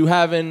like. But you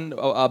having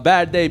a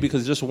bad day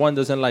because just one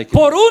doesn't like it.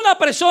 Por una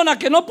persona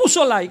que no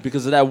puso like.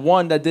 Because of that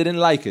one that didn't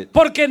like it.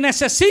 Porque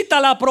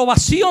necesita la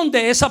aprobación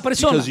de esa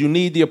persona. Because you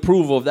need the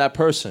approval of that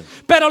person.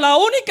 Pero la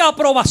única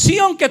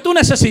aprobación que tú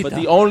But necesitas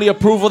the only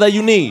approval that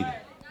you need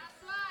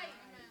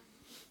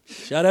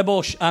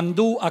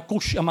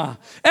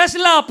es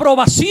la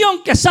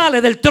aprobación que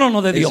sale del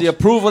trono de is Dios. the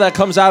approval that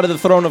comes out of the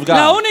throne of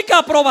La God. única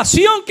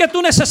aprobación que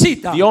tú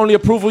necesitas The only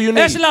approval you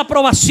need es la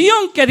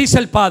aprobación que dice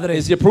el Padre.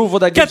 is the approval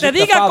that Que gives te you, the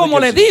diga como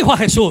le Father gives you. dijo a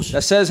Jesús: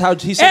 That says how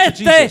he said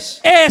to este Jesus,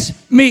 es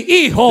mi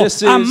hijo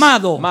this is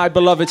amado, my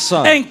beloved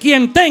son, en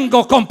quien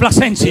tengo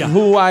complacencia. in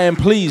who I am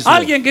pleased with.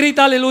 Alguien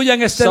grita aleluya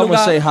en este Someone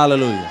say lugar.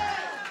 hallelujah.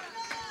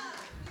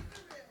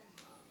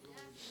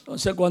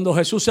 Entonces, cuando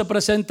Jesús se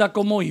presenta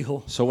como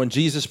hijo, So when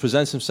Jesus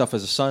presents himself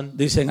as a son,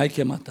 dicen hay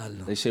que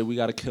matarlo. they say we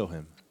got to kill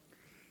him.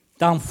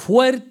 Tan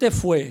fuerte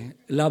fue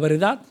la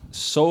verdad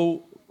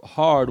So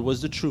hard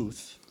was the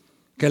truth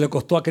que le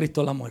costó a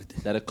Cristo la muerte.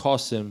 that it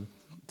cost him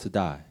to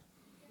die.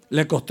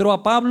 Le costó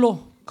a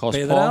Pablo Cost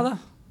pedrada, Paul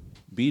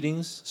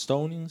beatings,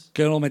 stonings,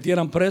 que lo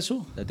metieran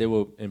preso, that they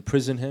would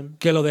imprison him,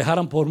 que lo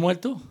dejaran por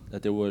muerto,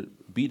 that they would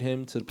beat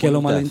him to the que point lo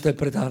of death,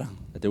 malinterpretaran.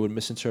 that they would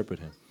misinterpret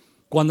him.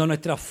 Cuando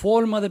nuestra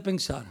forma de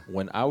pensar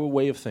When our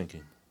way of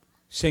thinking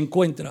se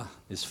encuentra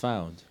is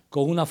found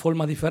con una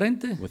forma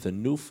diferente, with a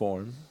new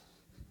form,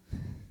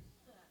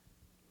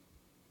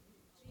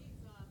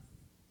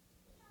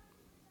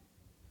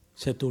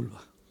 se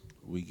turba,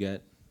 we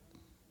get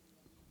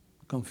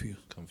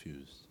confused.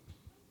 confused.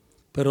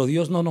 Pero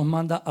Dios no nos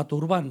manda a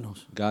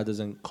turbarnos, God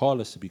doesn't call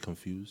us to be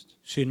confused,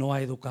 sino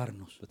a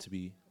educarnos. but to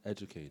be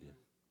educated.